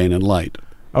Remain in Light.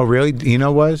 Oh, really?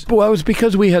 Eno was? Well, it was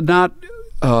because we had not.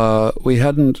 We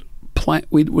hadn't planned.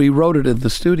 We wrote it in the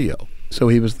studio. So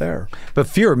he was there. But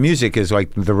Fear of Music is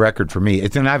like the record for me.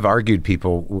 And I've argued with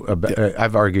people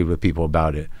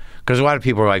about it. Because a lot of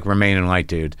people are like, Remain in Light,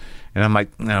 dude. And I'm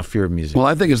like, no, Fear of Music. Well,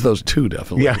 I think it's those two,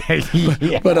 definitely.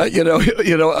 Yeah. But I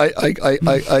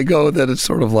go that it's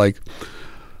sort of like,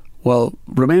 well,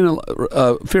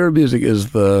 Fear of Music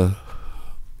is the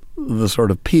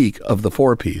sort of peak of the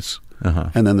 4-piece.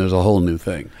 And then there's a whole new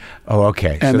thing. Oh,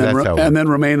 okay. And then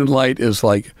Remain in Light is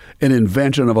like an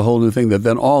invention of a whole new thing that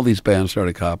then all these bands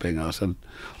started copying us. And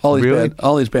all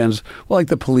these bands, well, like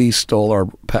the Police stole our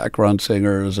Pack Run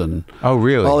singers and oh,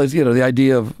 really? All these, the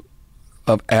idea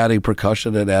of adding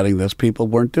percussion and adding this, people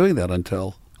weren't doing that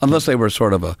unless they were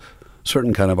sort of a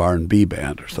certain kind of R&B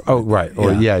band or something. Oh, right.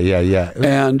 Or yeah.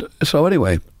 And so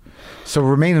anyway. So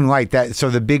Remain in Light,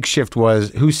 so the big shift was,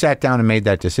 who sat down and made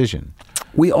that decision?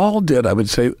 We all did, I would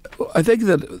say. I think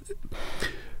that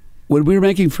when we were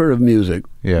making Fear of Music,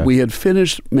 we had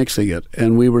finished mixing it,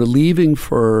 and we were leaving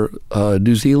for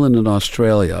New Zealand and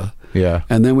Australia. Yeah.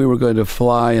 And then we were going to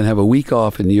fly and have a week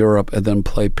off in Europe and then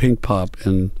play Pink Pop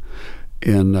in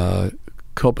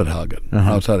Copenhagen,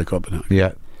 outside of Copenhagen.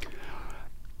 Yeah.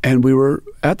 And we were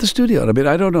at the studio. I mean,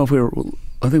 I don't know if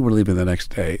I think we're leaving the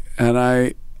next day. And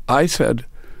I said,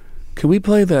 can we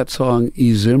play that song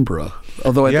E Zimbra?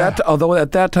 Although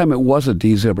at that time it wasn't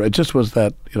E Zimbra. It just was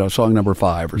that, song number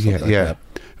 5 or something like that.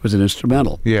 It was an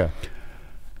instrumental. Yeah.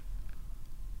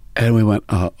 And we went,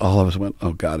 all of us went,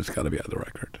 oh God, it's got to be on the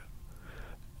record.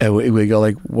 And we go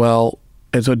like, well,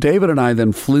 And so David and I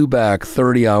then flew back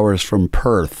 30 hours from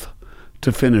Perth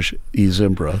to finish E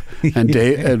Zimbra.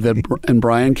 And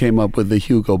Brian came up with the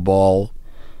Hugo Ball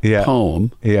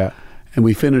poem. Yeah. And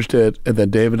we finished it, and then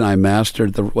David and I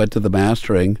went to the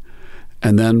mastering,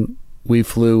 and then we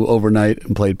flew overnight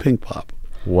and played Pink Pop.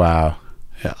 Wow.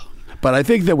 Yeah. But I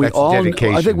think that we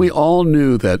dedication. all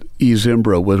knew that E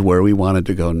Zimbra was where we wanted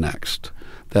to go next.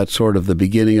 That's sort of the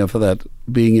beginning of that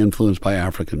being influenced by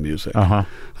African music. I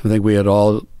think we had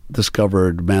all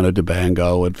discovered Manu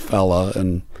Dibango and Fela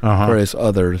and various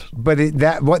others. But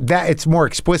it's more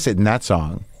explicit in that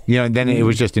song. You know, and then it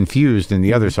was just infused in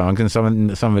the other songs, and some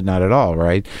of it not at all,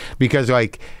 right? Because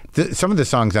like some of the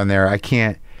songs on there, I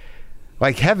can't.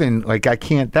 Like Heaven, like I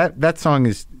can't. That song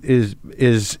is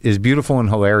beautiful and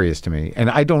hilarious to me,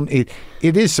 and I don't. It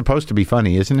is supposed to be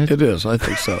funny, isn't it? It is. I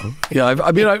think so. Yeah.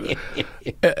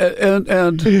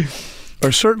 And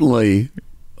are certainly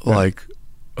like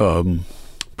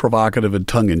provocative and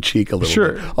tongue in cheek a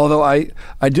little bit. Although I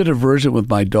did a version with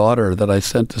my daughter that I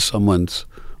sent to someone's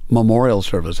memorial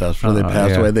service after they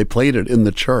passed away. They played it in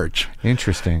the church.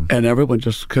 Interesting. And everyone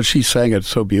just because she sang it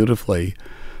so beautifully.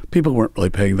 People weren't really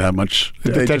paying that much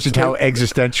attention to how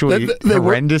existentially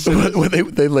horrendous it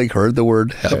is. They like heard the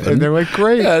word heaven. And they're like,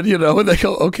 great. And, and they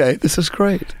go, okay, this is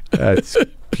great. That's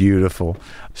beautiful.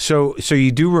 So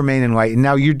you do Remain in Light.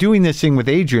 Now you're doing this thing with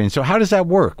Adrian. So how does that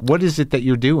work? What is it that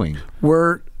you're doing?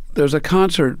 There's a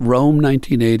concert, Rome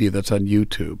 1980, that's on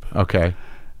YouTube. Okay.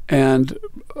 And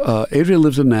Adrian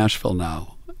lives in Nashville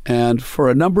now. And for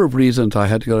a number of reasons, I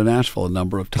had to go to Nashville a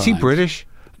number of times. Is he British?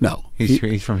 No.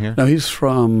 He's from here? No, he's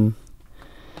from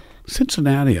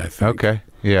Cincinnati, I think. Okay,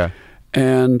 yeah.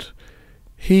 And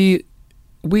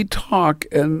we talk,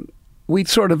 and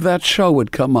that show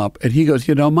would come up, and he goes,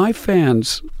 my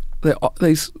fans, they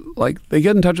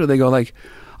get in touch with, they go like,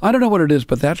 I don't know what it is,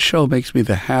 but that show makes me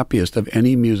the happiest of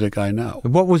any music I know.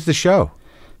 What was the show?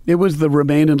 It was the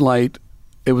Remain in Light.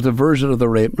 It was a version of the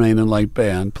Remain in Light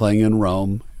band playing in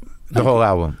Rome. The whole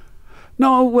album?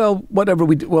 No, well,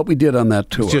 what we did on that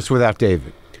tour. Just without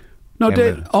David? No,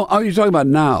 Dave. Oh, you're talking about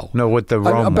now? No, with the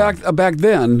Rome. Back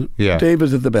then, Dave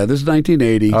was at the band. This is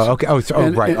 1980s. Oh, okay.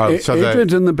 Right. So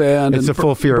Adrian's in the band. It's a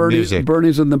full Fear of Music.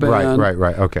 Bernie's in the band.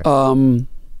 Right. Okay. Dolette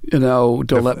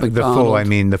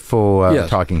McDonald. The full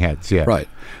Talking Heads. Yeah. Right.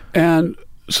 And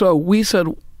so we said,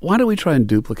 why don't we try and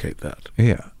duplicate that?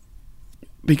 Yeah.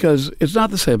 Because it's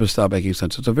not the same as Stop Making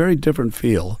Sense. It's a very different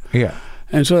feel. Yeah.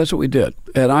 And so that's what we did.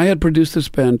 And I had produced this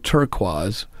band,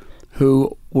 Turquoise,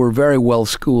 who were very well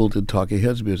schooled in Talking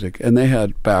Heads music. And they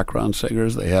had background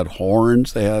singers, they had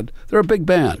horns, they're a big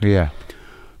band. Yeah.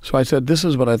 So I said, this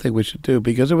is what I think we should do.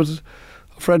 Because it was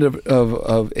a friend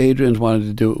of Adrian's wanted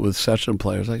to do it with session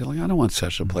players. I don't want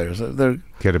session players.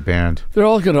 Get a band. They're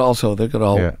all going to they're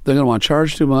going to want to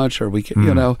charge too much, or they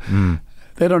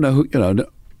don't know who,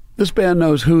 this band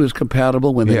knows who is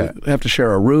compatible when they have to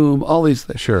share a room, all these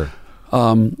things. Sure.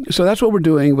 So that's what we're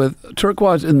doing with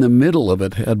Turquoise. In the middle of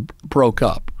it had broke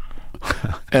up.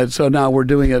 And so now we're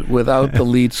doing it without the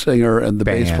lead singer and the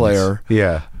bass player.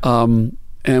 Yeah. And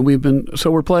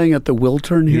we're playing at the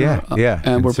Wiltern here. Yeah.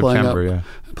 And we're September,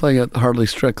 playing at Hardly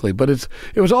Strictly. But it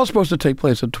was all supposed to take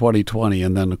place in 2020,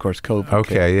 and then of course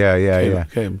COVID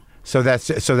came. So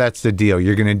that's the deal.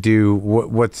 You're going to do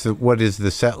what is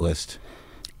the set list?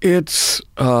 It's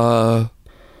a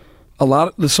lot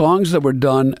of the songs that were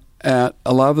done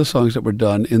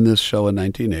in this show in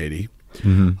 1980.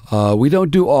 Mm-hmm. We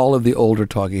don't do all of the older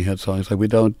Talking Head songs. Like we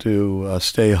don't do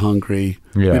 "Stay Hungry."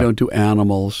 Yeah. We don't do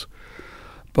 "Animals,"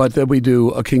 but then we do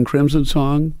a King Crimson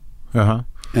song. Uh-huh.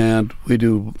 And we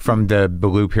do from the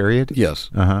Blue period.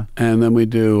 Yes. Uh-huh. And then we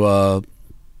do.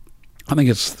 I think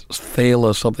it's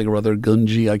Thala something or other,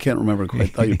 Gunji. I can't remember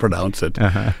quite how you pronounce it.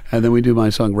 Uh-huh. And then we do my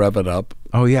song "Rev It Up."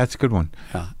 Oh yeah, it's a good one.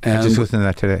 Yeah, I just listened to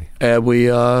that today. And we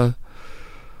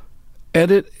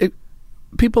edit it.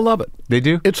 People love it. They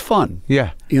do? It's fun.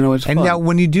 Yeah. It's fun. And now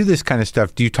when you do this kind of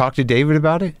stuff, do you talk to David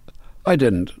about it? I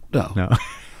didn't. No.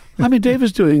 I mean,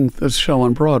 David's doing this show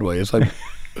on Broadway. It's like,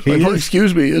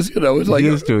 excuse me, it's like... He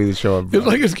is doing the show on Broadway. It's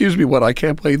like, excuse me, what, I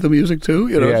can't play the music too?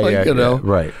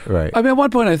 Right. I mean, at one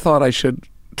point I thought I should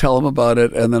tell him about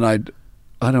it, and then I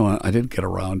didn't get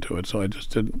around to it, so I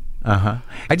just didn't. Uh-huh.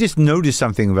 I just noticed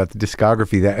something about the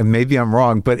discography that, and maybe I'm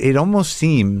wrong, but it almost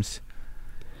seems...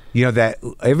 that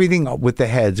everything with the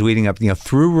Heads leading up,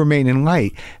 through Remain in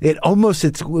Light,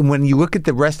 it's when you look at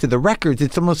the rest of the records,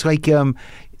 it's almost like,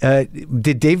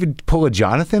 did David pull a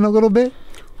Jonathan a little bit?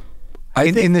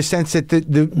 In the sense that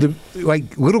the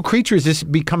like Little Creatures, this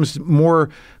becomes more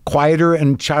quieter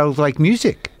and childlike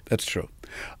music. That's true.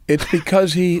 It's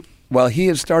because he Well, he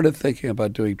had started thinking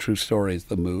about doing True Stories,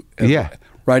 the movie. Yeah.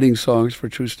 Writing songs for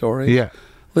True Stories. Yeah.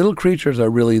 Little Creatures are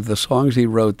really the songs he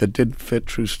wrote that didn't fit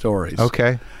True Stories.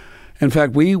 Okay. In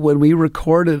fact, when we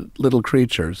recorded Little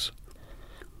Creatures,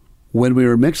 when we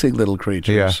were mixing Little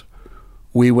Creatures,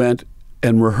 we went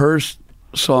and rehearsed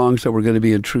songs that were going to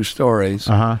be in True Stories.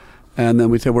 Uh-huh. And then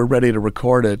we said, we're ready to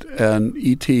record it. And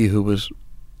E.T., who was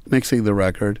mixing the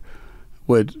record,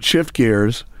 would shift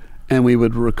gears, and we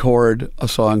would record a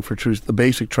song for the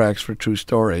basic tracks for True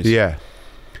Stories. Yeah.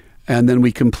 And then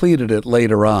we completed it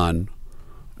later on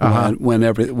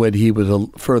when he was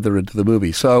further into the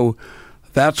movie. So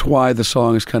that's why the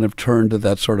songs kind of turned to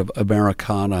that sort of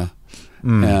Americana,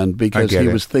 and because he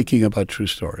was thinking about True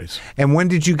Stories. And when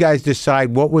did you guys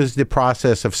decide, what was the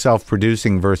process of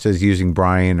self-producing versus using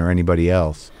Brian or anybody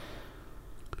else?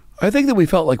 I think that we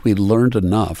felt like we'd learned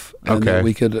enough, and that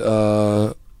we could.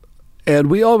 And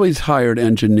we always hired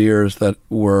engineers that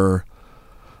were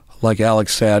like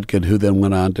Alex Sadkin, who then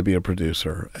went on to be a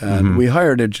producer. And we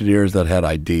hired engineers that had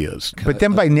ideas. But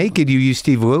then by Naked, you used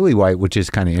Steve Lillywhite, which is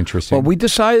kind of interesting. Well, we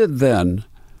decided then,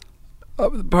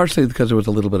 partially because there was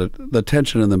a little bit of the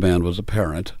tension in the band was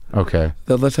apparent. Okay.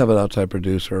 That let's have an outside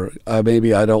producer.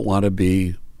 Maybe I don't want to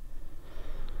be.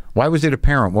 Why was it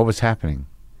apparent? What was happening?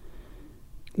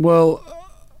 Well,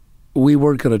 we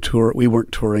weren't going to tour. We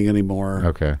weren't touring anymore.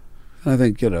 Okay. And I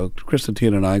think,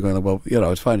 Christine and I going, well,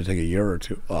 it's fine to take a year or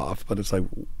two off, but it's like,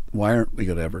 why aren't we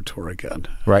going to ever tour again?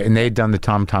 Right. And they had done the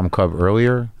Tom Tom Club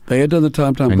earlier? They had done the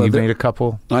Tom Tom Club. And you made a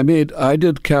couple? I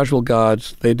did Casual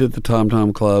Gods. They did the Tom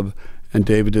Tom Club, and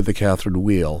David did the Catherine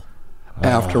Wheel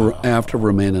after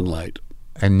Remain in Light.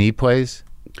 And Knee Plays?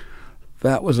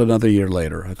 That was another year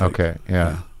later, I think. Okay,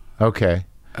 yeah. Okay.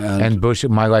 And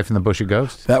My Life in the Bush of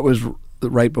Ghosts? That was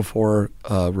right before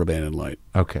Remain in Light.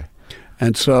 Okay.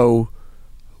 And so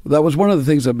that was one of the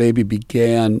things that maybe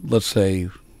began, let's say,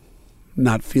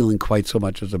 not feeling quite so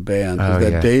much as a band.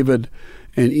 David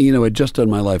and Eno had just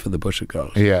done My Life in the Bush of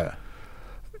Ghosts. Yeah.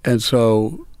 And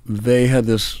so they had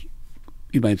this,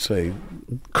 you might say,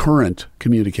 current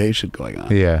communication going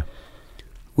on. Yeah.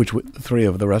 Which three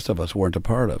of the rest of us weren't a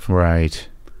part of. Right.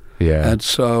 Yeah. And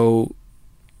so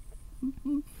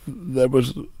there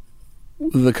was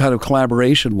the kind of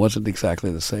collaboration wasn't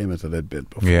exactly the same as it had been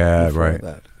before. Yeah, before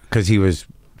right. Because he was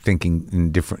thinking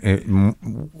in different.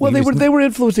 Well, they were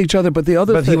influencing each other, but the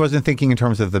other. But he wasn't thinking in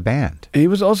terms of the band. He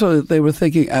was also. They were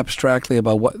thinking abstractly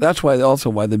about what. That's why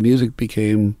the music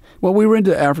became. Well, we were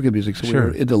into African music, so we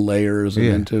were into layers and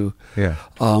into. Yeah.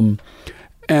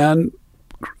 And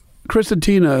Chris and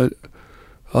Tina.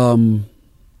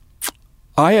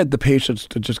 I had the patience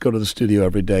to just go to the studio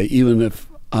every day, even if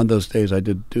on those days I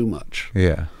didn't do much.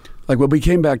 Yeah. Like when we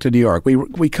came back to New York,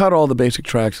 we cut all the basic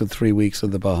tracks in 3 weeks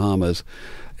in the Bahamas.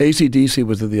 AC/DC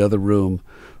was in the other room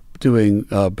doing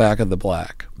Back in the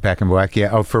Black. Back in Black,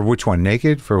 yeah. Oh, for which one?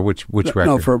 Naked? For which record?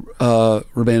 No, for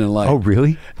Remain in Light. Oh,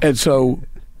 really? And so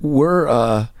we're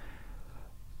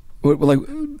like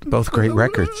both great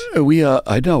records.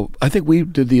 I know. I think we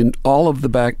did all of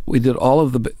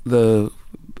the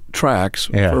tracks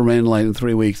for Remain in Light in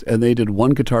 3 weeks, and they did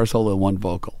one guitar solo and one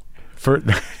vocal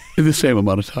in the same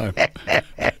amount of time.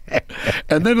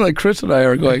 And then like Chris and I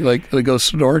are going to go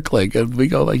snorkeling, and we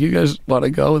go like, you guys want to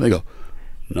go? And they go,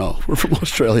 no, we're from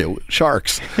Australia,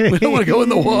 sharks. We don't want to go in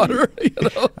the water.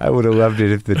 I would have loved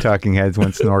it if the Talking Heads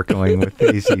went snorkeling with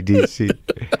AC/DC.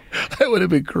 That would have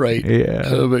been great. Yeah,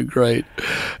 that would have been great.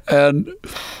 And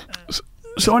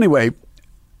so anyway.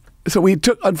 So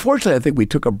unfortunately, I think we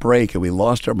took a break and we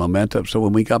lost our momentum. So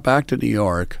when we got back to New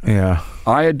York, I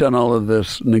had done all of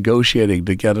this negotiating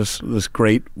to get us this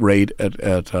great rate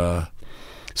at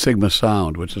Sigma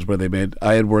Sound, which is where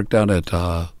I had worked down at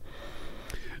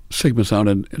Sigma Sound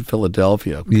in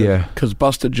Philadelphia. Because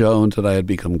Busta Jones and I had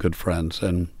become good friends.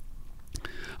 And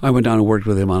I went down and worked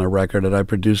with him on a record, and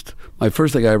my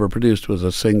first thing I ever produced was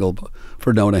a single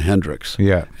for Nona Hendryx.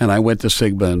 Yeah. And I went to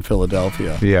Sigma in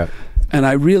Philadelphia. Yeah. And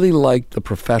I really liked the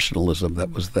professionalism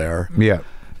that was there. Yeah.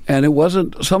 And it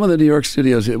wasn't, some of the New York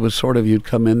studios, it was sort of, you'd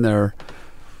come in there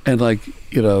and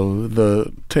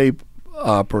the tape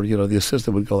op or, the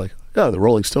assistant would go like, yeah, the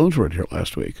Rolling Stones were in here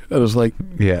last week. And it was like,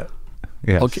 yeah.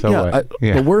 Yeah. Okay,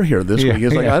 but we're here this week.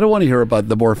 It's like, I don't want to hear about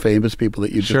the more famous people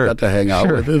that you just got to hang out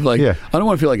with. It's like, I don't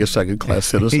want to feel like a second-class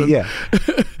citizen. Yeah.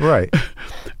 Right.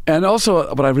 And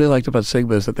also, what I really liked about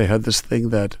Sigma is that they had this thing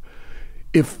that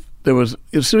if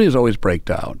studios always break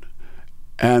down,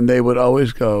 and they would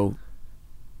always go,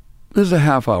 this is a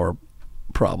half-hour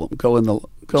problem. Go in the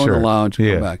lounge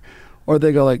and come back. Or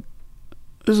they go like,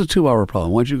 this is a 2-hour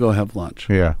problem. Why don't you go have lunch?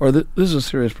 Yeah. Or this is a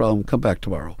serious problem. Come back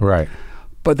tomorrow. Right.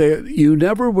 But you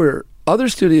never were other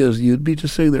studios, you'd be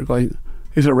just sitting there going,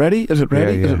 is it ready? Is it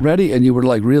ready? Yeah, yeah. Is it ready? And you were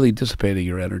like really dissipating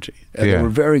your energy. And they were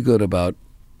very good about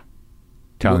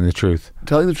telling the truth.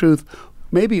 Telling the truth,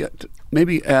 maybe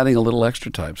adding a little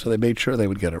extra time, so they made sure they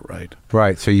would get it right.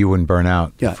 Right, so you wouldn't burn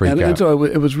out. Yeah, freak out. And so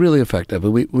it was really effective.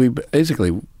 We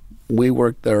basically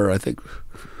worked there. I think.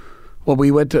 Well,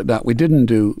 we didn't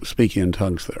do Speaking in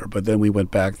Tongues there, but then we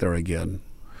went back there again.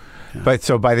 Yeah. But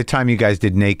so by the time you guys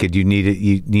did Naked, you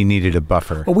needed a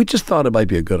buffer. Well, we just thought it might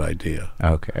be a good idea.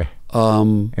 Okay.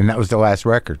 And that was the last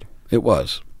record. It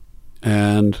was,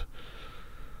 and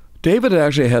David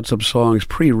actually had some songs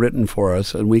pre-written for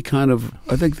us, and we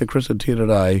I think that Chris and Tina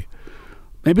and I,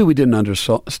 maybe we didn't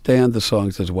understand the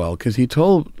songs as well, because he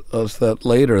told us that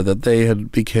later that they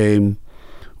had became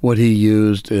what he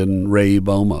used in Ray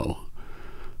Bomo.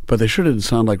 But they sure didn't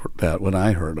sound like that when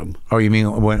I heard them. Oh, you mean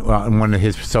on one of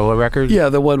his solo records? Yeah,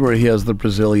 the one where he has the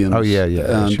Brazilians. Oh,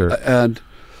 yeah, sure. And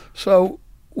so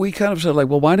we kind of said, like,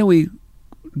 well, why don't we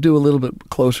do a little bit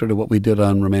closer to what we did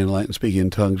on Remain in Light and Speaking in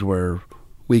Tongues, where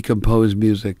we compose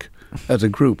music as a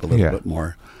group a little bit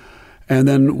more. And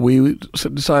then we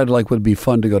decided, like, it would be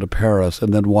fun to go to Paris.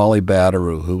 And then Wally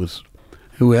Batteroo,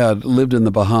 who had lived in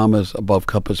the Bahamas above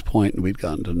Compass Point, and we'd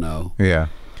gotten to know. Yeah.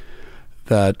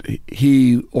 That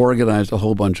he organized a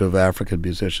whole bunch of African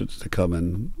musicians to come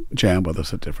and jam with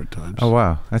us at different times. Oh,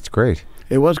 wow. That's great.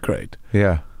 It was great.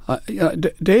 Yeah.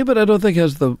 David, I don't think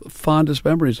has the fondest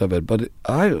memories of it, but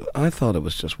I thought it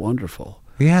was just wonderful.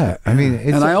 Yeah, I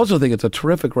mean, I also think it's a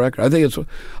terrific record. I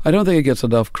don't think it gets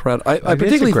enough credit. I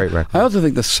particularly, it's a great record. I also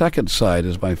think the second side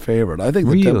is my favorite. I think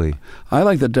really, I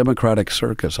like the Democratic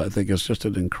Circus. I think it's just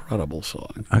an incredible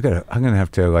song. I'm gonna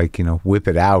have to whip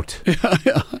it out,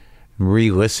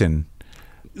 re-listen.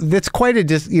 That's quite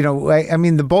I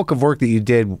mean, the bulk of work that you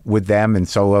did with them and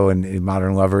solo and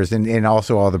Modern Lovers and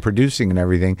also all the producing and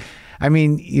everything. I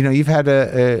mean, you've had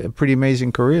a pretty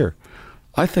amazing career.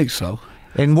 I think so.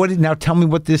 And now tell me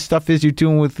what this stuff is you're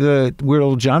doing with Weird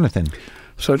Old Jonathan.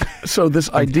 So this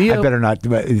idea... I better not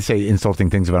say insulting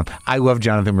things about him. I love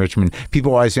Jonathan Richman.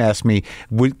 People always ask me,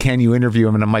 can you interview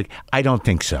him? And I'm like, I don't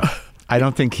think so. I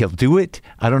don't think he'll do it.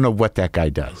 I don't know what that guy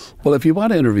does. Well, if you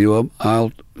want to interview him,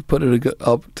 I'll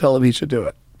tell him he should do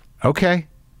it. Okay.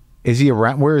 Is he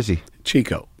around? Where is he?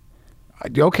 Chico.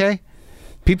 Okay.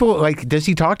 People, does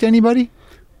he talk to anybody?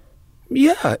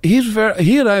 Yeah, he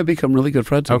and I have become really good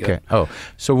friends again. Okay. Oh,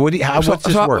 so what's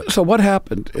this work? So what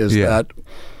happened is that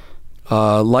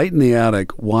Light in the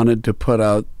Attic wanted to put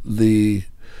out the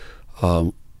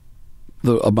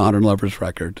Modern Lovers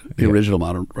record, the original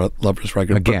Modern Lovers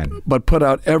record again, but put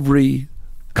out every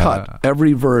cut,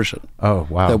 every version. Oh,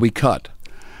 wow! That we cut.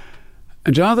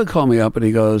 And Jonathan called me up and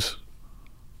he goes,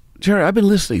 "Jerry, I've been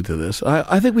listening to this.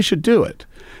 I think we should do it."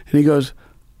 And he goes,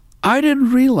 "I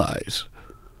didn't realize."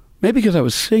 Maybe because I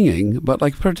was singing, but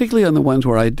particularly on the ones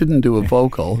where I didn't do a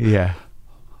vocal,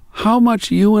 how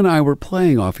much you and I were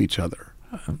playing off each other.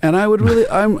 And I would really,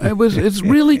 it's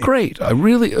really great.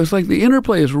 It's like the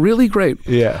interplay is really great.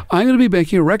 Yeah. I'm going to be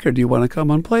making a record. Do you want to come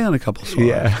and play on a couple songs?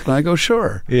 Yeah. And I go,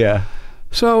 sure. Yeah.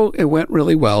 So it went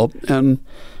really well. And,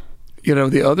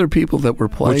 the other people that were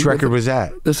playing. Which record was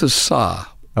that? This is Sa.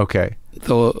 Okay.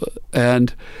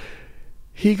 And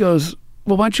he goes,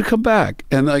 well, why don't you come back?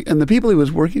 And the people he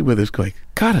was working with is going,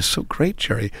 God, it's so great,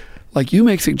 Jerry. You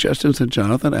make suggestions and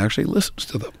Jonathan actually listens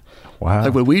to them. Wow.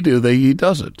 When we do, he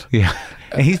doesn't. Yeah.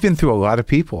 And he's been through a lot of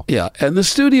people. Yeah. And the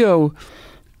studio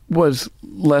was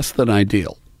less than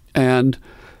ideal. And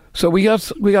so we got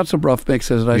some rough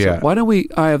mixes. And I said, why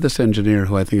don't I have this engineer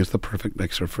who I think is the perfect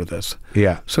mixer for this.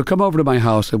 Yeah. So come over to my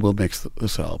house and we'll mix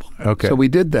this album. Okay. So we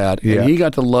did that. And he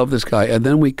got to love this guy. And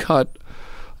then we cut...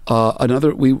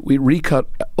 we recut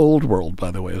Old World,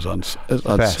 by the way, is on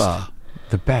Sa.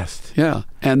 The best. Yeah.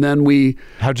 And then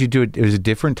how'd you do it? Was it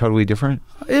different? Totally different?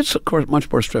 It's, of course,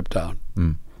 much more stripped down.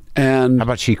 Mm. And how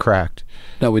about She Cracked?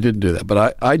 No, we didn't do that.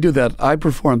 But I do that. I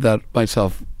perform that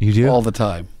myself. You do? All the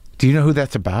time. Do you know who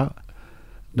that's about?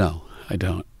 No, I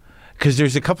don't. Because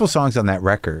there's a couple songs on that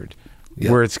record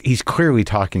where he's clearly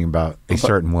talking about a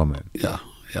certain woman. Yeah.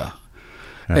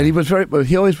 And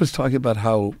he always was talking about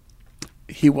how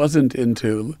he wasn't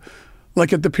into,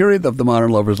 at the period of the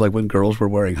Modern Lovers, when girls were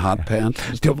wearing hot pants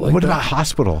and stuff like that. What about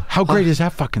Hospital? How great is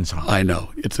that fucking song? I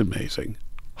know. It's amazing.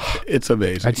 It's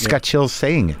amazing. I just got chills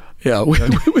saying it. Yeah.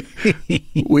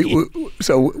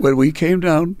 So when we came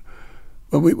down,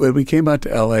 when we came out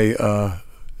to L.A.,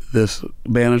 this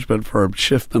management firm,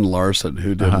 Schiffman Larson,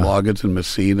 who did Loggins and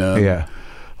Messina. Yeah.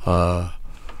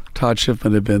 Todd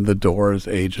Schiffman had been the Doors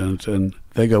agent, and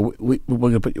they go, we're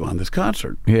going to put you on this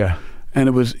concert. Yeah. And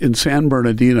it was in San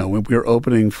Bernardino when we were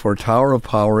opening for Tower of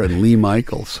Power and Lee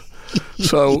Michaels.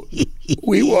 So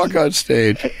we walk on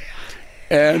stage,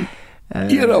 and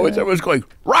everyone's going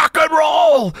rock and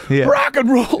roll, rock and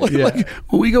roll. Yeah. Like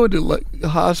when we go into the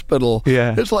hospital,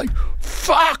 it's like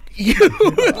fuck you,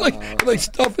 like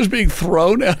stuff is being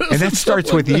thrown at us. And that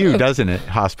starts with you, doesn't it?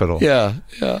 Hospital. Yeah.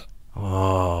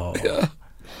 Oh. Yeah.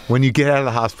 When you get out of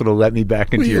the hospital, let me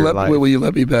back into your life. Will you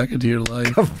let me back into your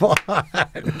life? Come on.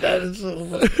 That is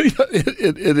so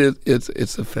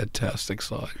it's a fantastic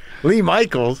song. Lee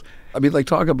Michaels. I mean, like,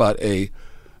 talk about a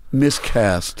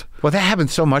miscast. Well, that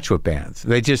happens so much with bands.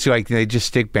 They just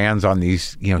stick bands on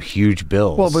these huge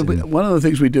bills. Well, but one of the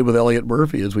things we did with Elliott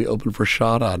Murphy is we opened for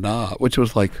Sha Na Na, which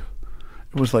was like,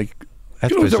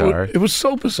 that's bizarre. It was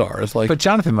so bizarre. It's like, but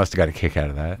Jonathan must have got a kick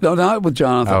out of that. No, not with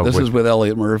Jonathan. This is with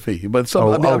Elliott Murphy. But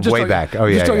I'm just way talking, back. Oh,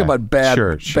 I'm yeah, just talking about bad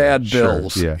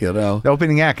bills. Yeah. The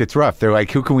opening act, it's rough. They're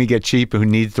like, who can we get cheap? Who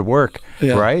needs to work?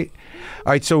 Yeah. Right.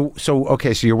 All right. So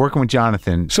okay. So you're working with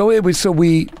Jonathan. So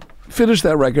we finished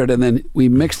that record, and then we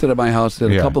mixed it at my house.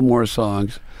 Did a couple more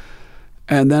songs,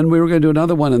 and then we were going to do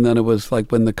another one. And then it was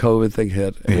like when the COVID thing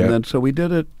hit, and then so we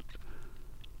did it.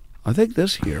 I think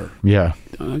this year. Yeah.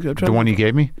 The one you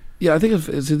gave me? Yeah, I think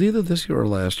it's either this year or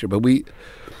last year. But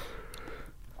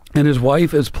and his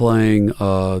wife is playing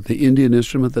the Indian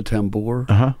instrument, the tambour.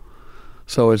 Uh-huh.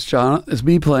 So it's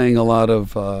me playing a lot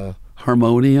of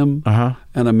harmonium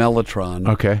and a mellotron.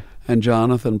 Okay. And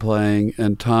Jonathan playing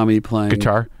and Tommy playing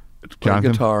guitar.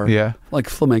 Guitar. Yeah. Like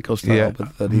flamenco style,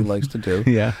 but that he likes to do.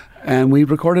 Yeah. And we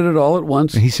recorded it all at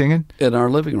once. And he's singing? In our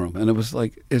living room. And it was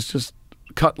like, it's just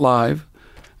cut live.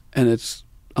 And it's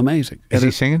amazing. Is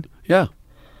he singing? Yeah.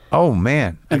 Oh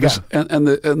man! And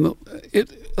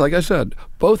like I said,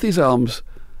 both these albums,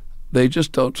 they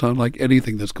just don't sound like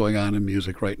anything that's going on in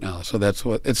music right now. So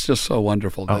it's just so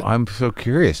wonderful. Oh, I'm so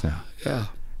curious now. Yeah.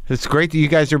 It's great that you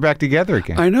guys are back together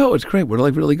again. I know, it's great. We're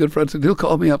like really good friends. And he'll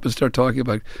call me up and start talking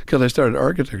about, because I started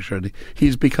architecture, and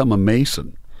he's become a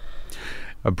mason.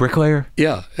 A bricklayer?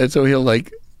 Yeah. And so he'll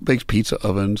makes pizza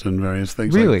ovens and various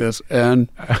things like this. And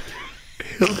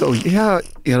he'll go,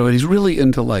 and he's really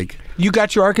into You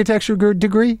got your architecture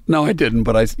degree? No, I didn't,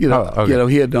 but he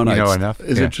had known I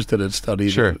was interested in studying.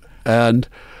 Sure. It. And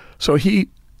so he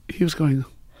was going,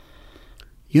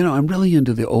 I'm really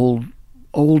into the old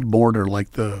mortar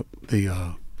like the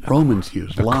Romans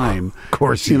used, lime. Of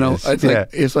course,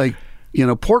 it's like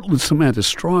Portland cement is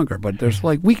stronger, but there's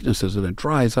weaknesses and it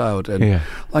dries out. And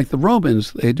like the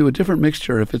Romans, they do a different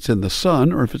mixture if it's in the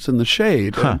sun or if it's in the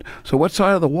shade. Huh. And so what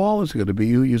side of the wall is it going to be?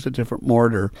 You use a different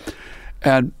mortar.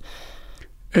 And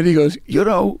he goes,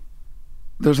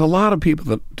 there's a lot of people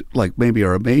that maybe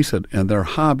are a mason and their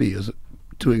hobby is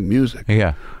doing music.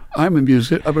 Yeah. I'm a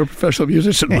professional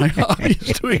musician. My hobby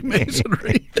is doing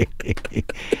masonry.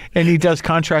 And he does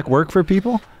contract work for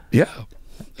people? Yeah.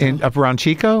 Up around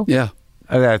Chico? Yeah.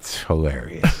 Oh, that's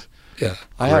hilarious. Yeah.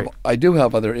 I do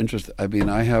have other interests. I mean,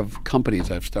 I have companies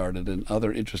I've started and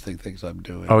other interesting things I'm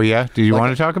doing. Oh, yeah? Do you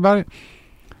want to talk about it?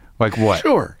 Like what?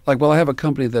 Sure. I have a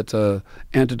company that's a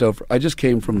antidote I just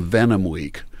came from Venom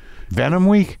Week. Venom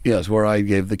Week? Yes, where I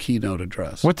gave the keynote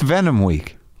address. What's Venom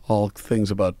Week? All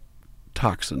things about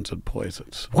toxins and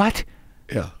poisons. What?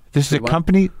 Yeah. This is a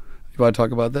company? You want to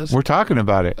talk about this? We're talking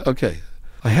about it. Okay.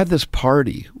 I had this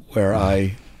party where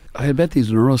I had met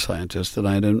these neuroscientists, and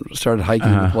I started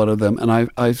hiking with one of them, and I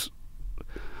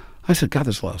said, God,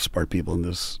 there's a lot of smart people in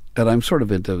this. And I'm sort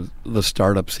of into the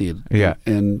startup scene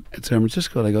in San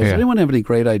Francisco. And I go, does anyone have any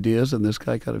great ideas? And this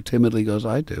guy kind of timidly goes,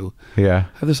 I do. Yeah.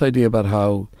 I have this idea about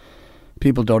how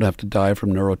people don't have to die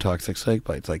from neurotoxic snake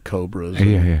bites like cobras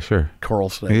sure. coral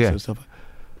snakes and stuff.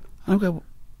 And I go,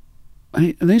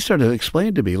 and they started to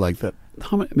explain to me that,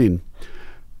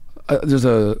 there's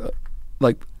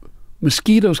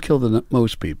mosquitoes kill the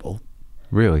most people.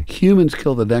 Really? Humans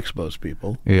kill the next most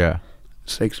people. Yeah.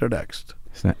 Snakes are next.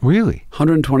 Really?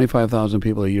 125,000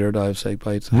 people a year die of snake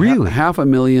bites. Really? At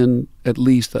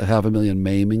least 500,000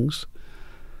 maimings.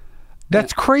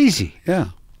 That's crazy.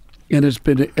 Yeah. And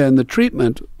the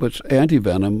treatment, which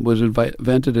anti-venom, was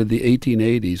invented in the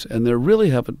 1880s, and there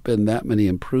really haven't been that many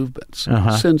improvements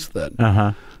since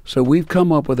then. So we've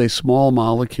come up with a small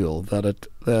molecule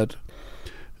that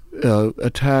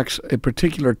attacks a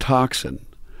particular toxin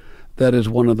that is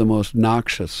one of the most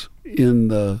noxious in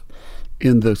the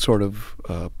sort of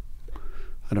I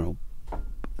don't know.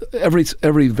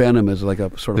 Every venom is like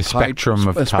a sort of spectrum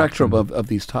of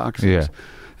these toxins. Yeah.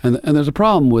 And there's a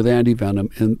problem with anti-venom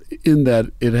in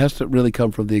that it has to really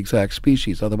come from the exact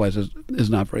species, otherwise it's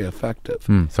not very effective.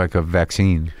 It's like a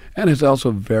vaccine. And it's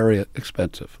also very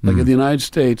expensive. Like in the United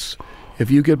States, if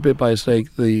you get bit by a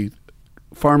snake, the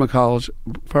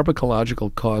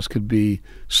pharmacological cost could be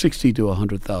 $60,000 to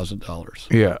 $100,000.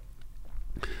 Yeah.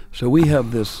 So we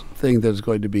have this thing that's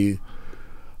going to be,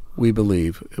 we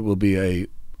believe, it will be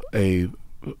a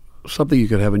something you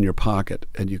could have in your pocket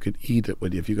and you could eat it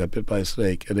if you got bit by a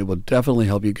snake, and it will definitely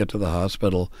help you get to the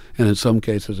hospital. And in some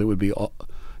cases, it would be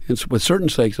with certain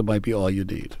snakes, it might be all you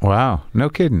need. Wow, no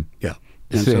kidding. Yeah.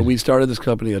 And so we started this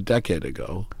company a decade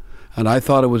ago, and I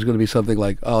thought it was going to be something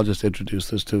like, I'll just introduce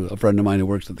this to a friend of mine who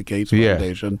works at the Gates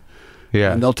Foundation,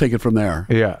 and they'll take it from there.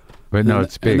 Yeah, but no,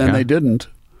 it's big. And then they didn't.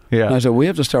 Yeah. And I said, we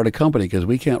have to start a company because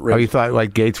we can't really... Oh, you thought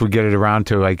like Gates would get it around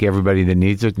to like everybody that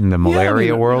needs it in the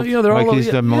malaria world? Yeah, they're like all, he's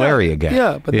the malaria guy.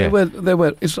 Yeah, but they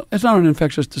went, it's not an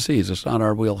infectious disease. It's not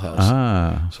our wheelhouse.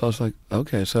 Ah. So I was like,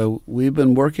 okay, so we've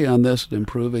been working on this and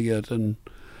improving it, and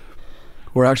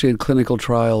we're actually in clinical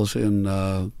trials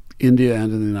in India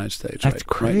and in the United States. That's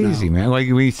crazy, man. Like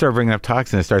when you start bringing up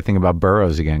toxins, I started thinking about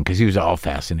Burroughs again because he was all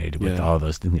fascinated with all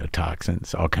those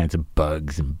toxins, all kinds of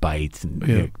bugs and bites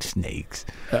and snakes.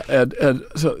 And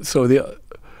so the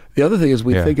other thing is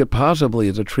we think it possibly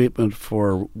is a treatment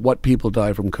for what people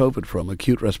die from COVID from,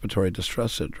 acute respiratory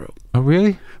distress syndrome. Oh,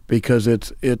 really? Because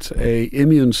it's a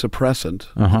immune suppressant,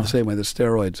 the same way the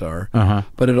steroids are,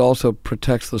 but it also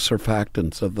protects the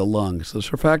surfactants of the lungs. The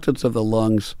surfactants of the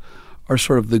lungs are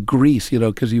sort of the grease,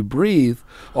 because you breathe,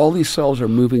 all these cells are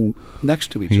moving next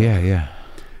to each other. Yeah.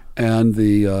 And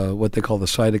the what they call the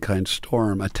cytokine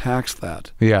storm attacks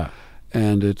that. Yeah.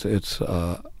 And it's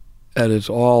all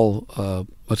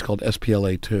what's called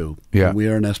SPLA2. Yeah. And we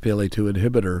are an SPLA2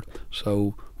 inhibitor,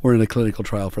 so we're in a clinical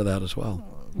trial for that as well.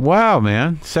 Wow,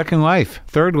 man. Second life,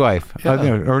 third life,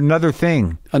 or another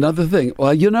thing. Another thing.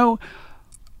 Well,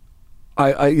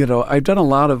 I've done a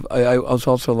lot of. I was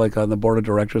also like on the board of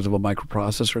directors of a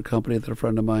microprocessor company that a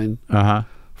friend of mine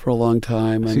for a long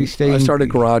time. And I started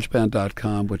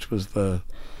GarageBand.com, which was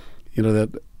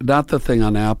not the thing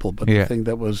on Apple, but the thing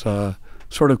that was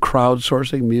sort of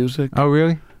crowdsourcing music. Oh,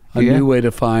 really? A new way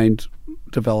to find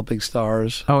developing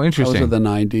stars. Oh, interesting. Those are the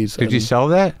 90s. Did you sell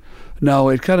that? No,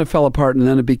 it kind of fell apart, and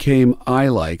then it became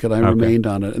iLike, and I remained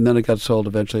on it, and then it got sold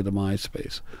eventually to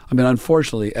MySpace. I mean,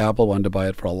 unfortunately, Apple wanted to buy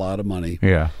it for a lot of money.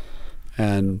 Yeah.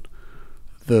 And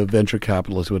the venture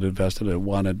capitalists who had invested in it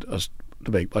wanted us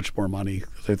to make much more money.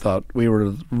 They thought we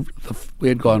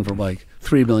had gone from like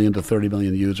 3 million to 30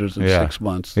 million users in 6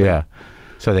 months. Yeah.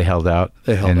 So they held out.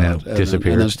 And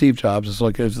disappeared. And then Steve Jobs is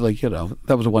like,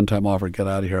 that was a one-time offer. Get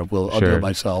out of here. I'll do it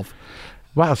myself.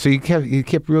 Wow, so you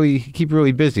keep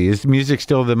really busy. Is music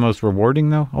still the most rewarding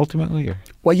though, ultimately? Or?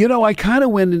 Well, I kind of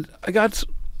went.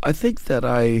 I think that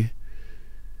I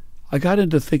got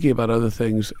into thinking about other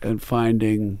things and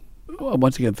finding,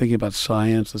 once again, thinking about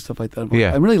science and stuff like that.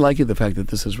 Yeah. I'm really liking the fact that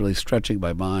this is really stretching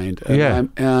my mind.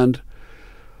 And,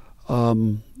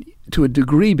 to a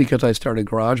degree, because I started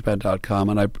GarageBand.com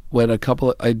and I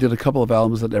did a couple of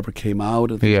albums that never came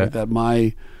out and things like that.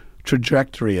 My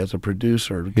trajectory as a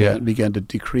producer began to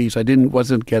decrease. I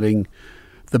wasn't getting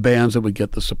the bands that would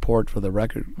get the support for the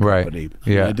record company.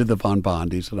 Yeah. I did the Von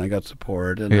Bondis and I got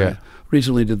support. And I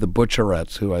recently did the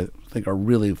Butcherettes, who I think are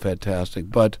really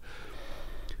fantastic. But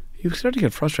you start to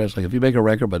get frustrated. It's like if you make a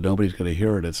record but nobody's going to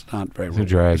hear it, it's not very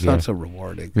rewarding. It's not so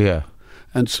rewarding. Yeah.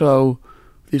 And so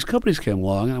these companies came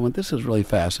along and I went, this is really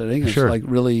fascinating. It's like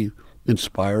really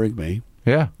inspiring me.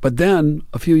 Yeah. But then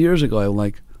a few years ago, I'm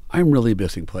like, I'm really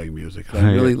missing playing music. And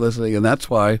I'm really listening, and that's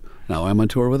why now I'm on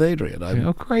tour with Adrian.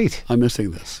 Great. I'm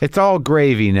missing this. It's all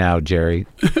gravy now, Jerry.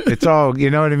 It's all, you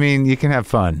know what I mean? You can have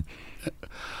fun.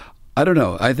 I don't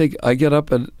know. I think I get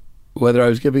up and whether I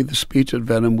was giving the speech at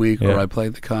Venom Week or I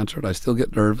played the concert, I still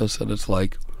get nervous, and it's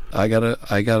like I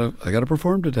gotta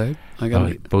perform today.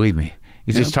 Believe me,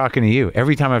 he's just talking to you.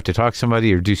 Every time I have to talk to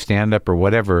somebody or do stand up or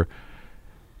whatever,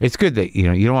 it's good that you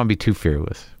don't want to be too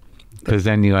fearless. Because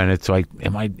then and it's like,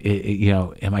 am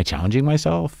I challenging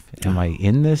myself? Am I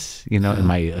in this? Am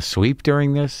I asleep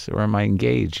during this, or am I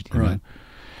engaged? You know?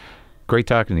 Great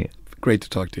talking to you. Great to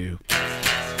talk to you.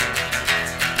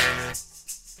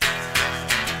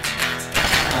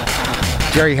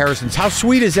 Jerry Harrison's. How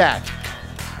sweet is that?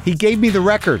 He gave me the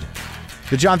record,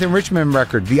 the Jonathan Richman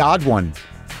record, the odd one,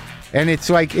 and it's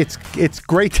like it's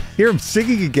great to hear him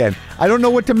singing again. I don't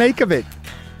know what to make of it.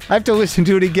 I have to listen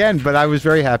to it again, but I was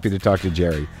very happy to talk to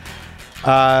Jerry.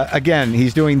 Again,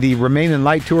 he's doing the Remain in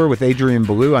Light tour with Adrian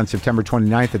Belew on September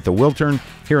 29th at the Wiltern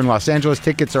here in Los Angeles.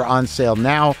 Tickets are on sale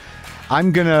now.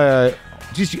 I'm going to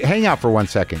just hang out for 1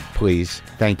 second, please.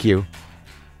 Thank you.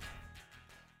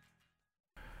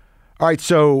 All right,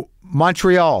 so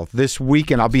Montreal this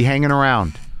weekend, I'll be hanging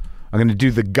around. I'm going to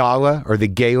do the gala or the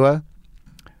gala.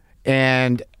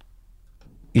 And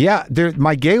yeah,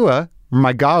 my gala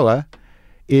my gala,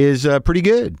 is pretty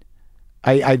good.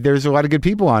 There's a lot of good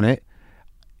people on it.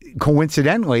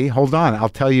 Coincidentally, hold on, I'll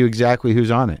tell you exactly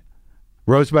who's on it.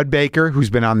 Rosebud Baker,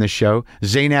 who's been on this show.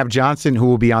 Zainab Johnson, who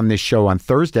will be on this show on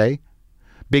Thursday.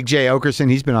 Big J. Okerson,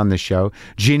 he's been on this show.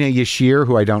 Gina Yashir,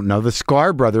 who I don't know. The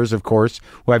Sklar brothers, of course,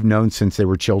 who I've known since they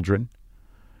were children.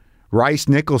 Rice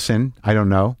Nicholson, I don't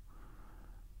know.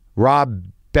 Rob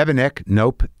Bebenek,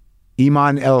 nope.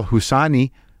 Iman El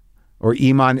Husani, or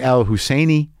Iman El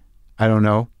Husseini, I don't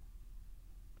know.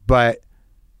 But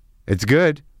it's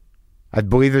good. I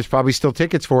believe there's probably still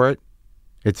tickets for it.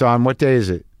 It's on, what day is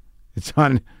it? It's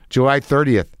on July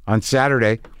 30th, on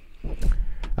Saturday.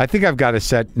 I think I've got a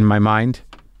set in my mind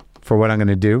for what I'm going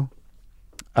to do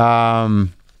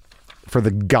for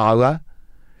the gala.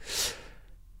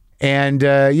 And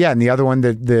and the other one,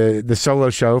 the solo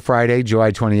show, Friday,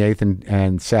 July 28th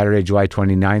and Saturday, July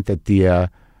 29th at the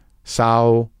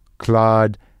Salle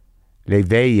Claude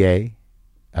Léveillé,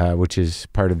 which is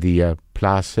part of the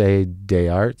Place des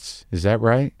Arts. Is that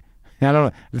right? I don't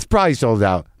know. It's probably sold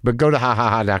out, but go to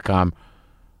hahaha.com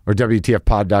or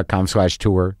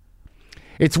WTFpod.com/tour.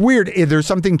 It's weird. There's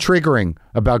something triggering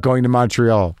about going to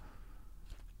Montreal.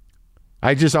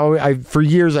 For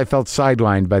years, I felt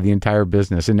sidelined by the entire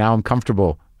business, and now I'm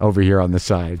comfortable over here on the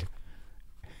side.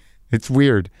 It's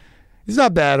weird. It's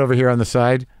not bad over here on the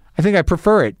side. I think I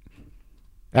prefer it.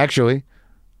 Actually,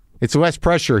 it's less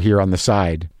pressure here on the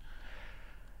side.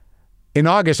 In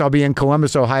August, I'll be in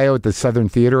Columbus, Ohio at the Southern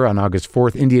Theater on August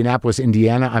 4th. Indianapolis,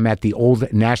 Indiana, I'm at the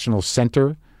Old National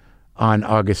Center on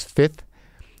August 5th.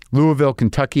 Louisville,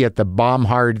 Kentucky at the Bomb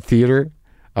Hard Theater,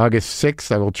 August 6th.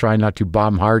 I will try not to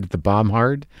bomb hard at the Bomb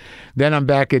Hard. Then I'm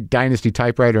back at Dynasty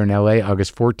Typewriter in LA,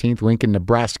 August 14th. Lincoln,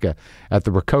 Nebraska at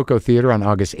the Rococo Theater on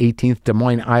August 18th. Des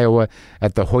Moines, Iowa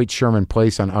at the Hoyt Sherman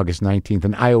Place on August 19th.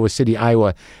 And Iowa City,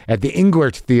 Iowa at the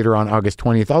Englert Theater on August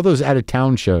 20th. All those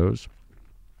out-of-town shows.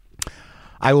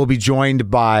 I will be joined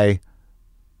by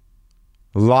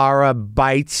Lara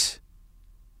Bites,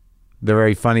 the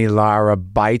very funny Lara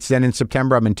Bites. Then in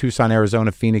September, I'm in Tucson,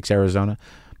 Arizona, Phoenix, Arizona,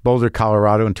 Boulder,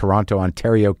 Colorado, and Toronto,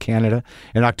 Ontario, Canada.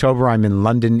 In October, I'm in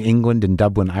London, England, and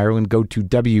Dublin, Ireland. Go to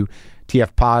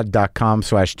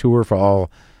WTFpod.com/tour for all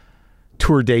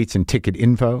tour dates and ticket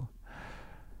info.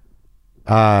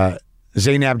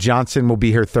 Zainab Johnson will be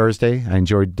here Thursday. I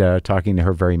enjoyed talking to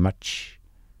her very much.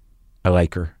 I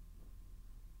like her.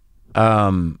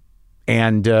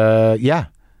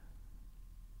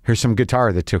 Here's some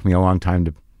guitar that took me a long time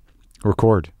to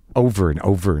record over and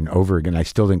over and over again. I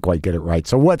still didn't quite get it right.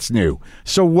 So what's new?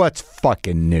 So what's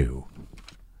fucking new?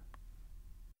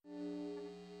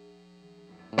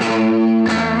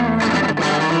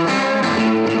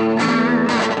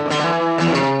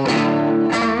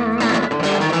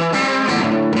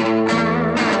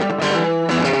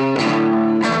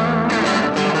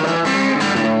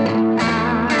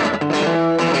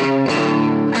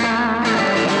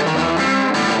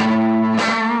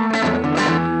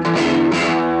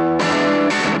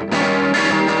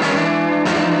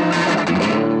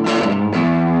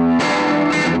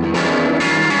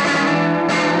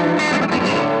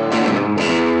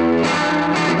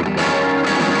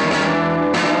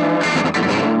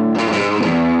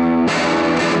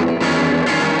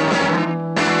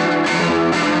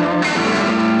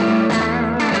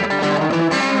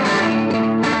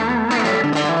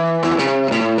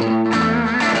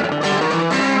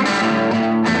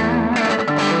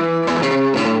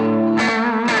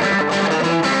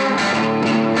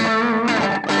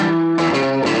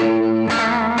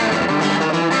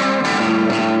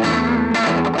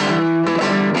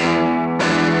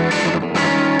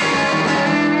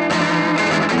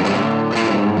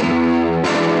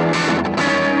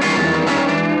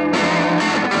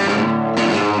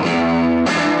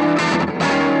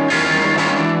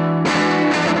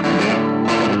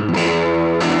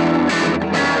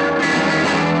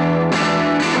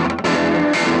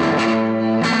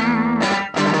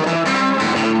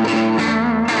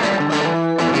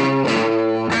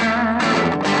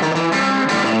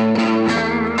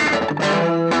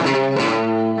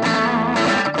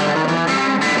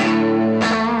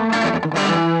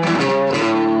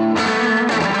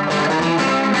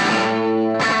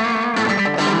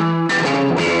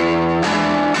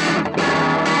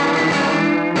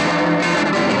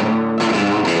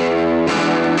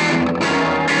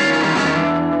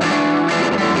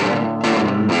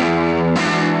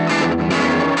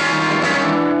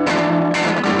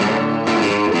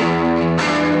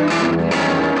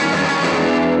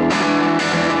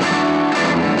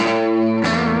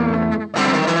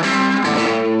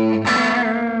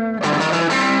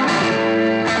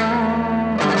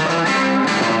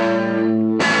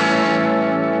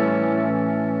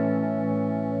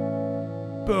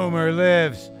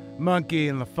 lives. Monkey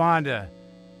and LaFonda.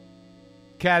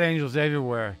 Cat angels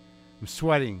everywhere. I'm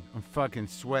sweating. I'm fucking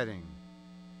sweating.